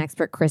 negotiation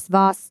expert, Chris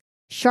Voss,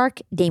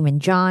 Shark Damon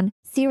John,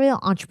 serial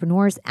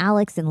entrepreneurs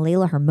Alex and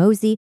Layla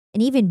Hermosi,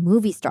 and even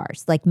movie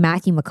stars like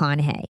Matthew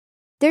McConaughey.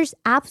 There's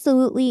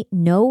absolutely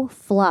no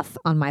fluff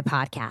on my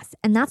podcast,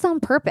 and that's on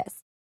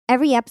purpose.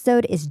 Every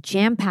episode is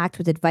jam-packed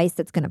with advice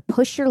that's going to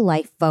push your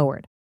life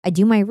forward. I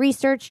do my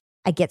research,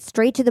 I get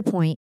straight to the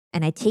point,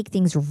 and I take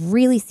things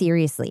really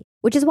seriously,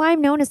 which is why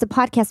I'm known as the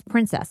podcast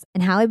princess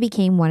and how I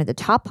became one of the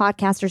top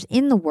podcasters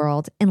in the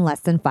world in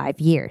less than 5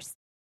 years.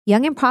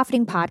 Young and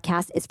Profiting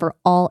Podcast is for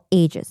all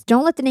ages.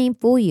 Don't let the name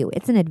fool you.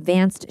 It's an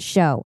advanced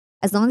show.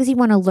 As long as you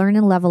want to learn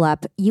and level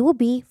up, you will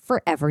be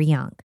forever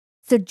young.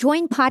 So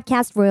join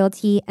Podcast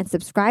Royalty and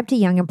subscribe to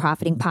Young and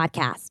Profiting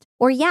Podcast,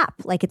 or YAP,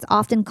 like it's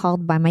often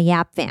called by my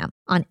YAP fam,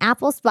 on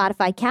Apple,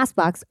 Spotify,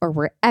 CastBox, or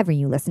wherever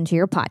you listen to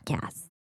your podcasts.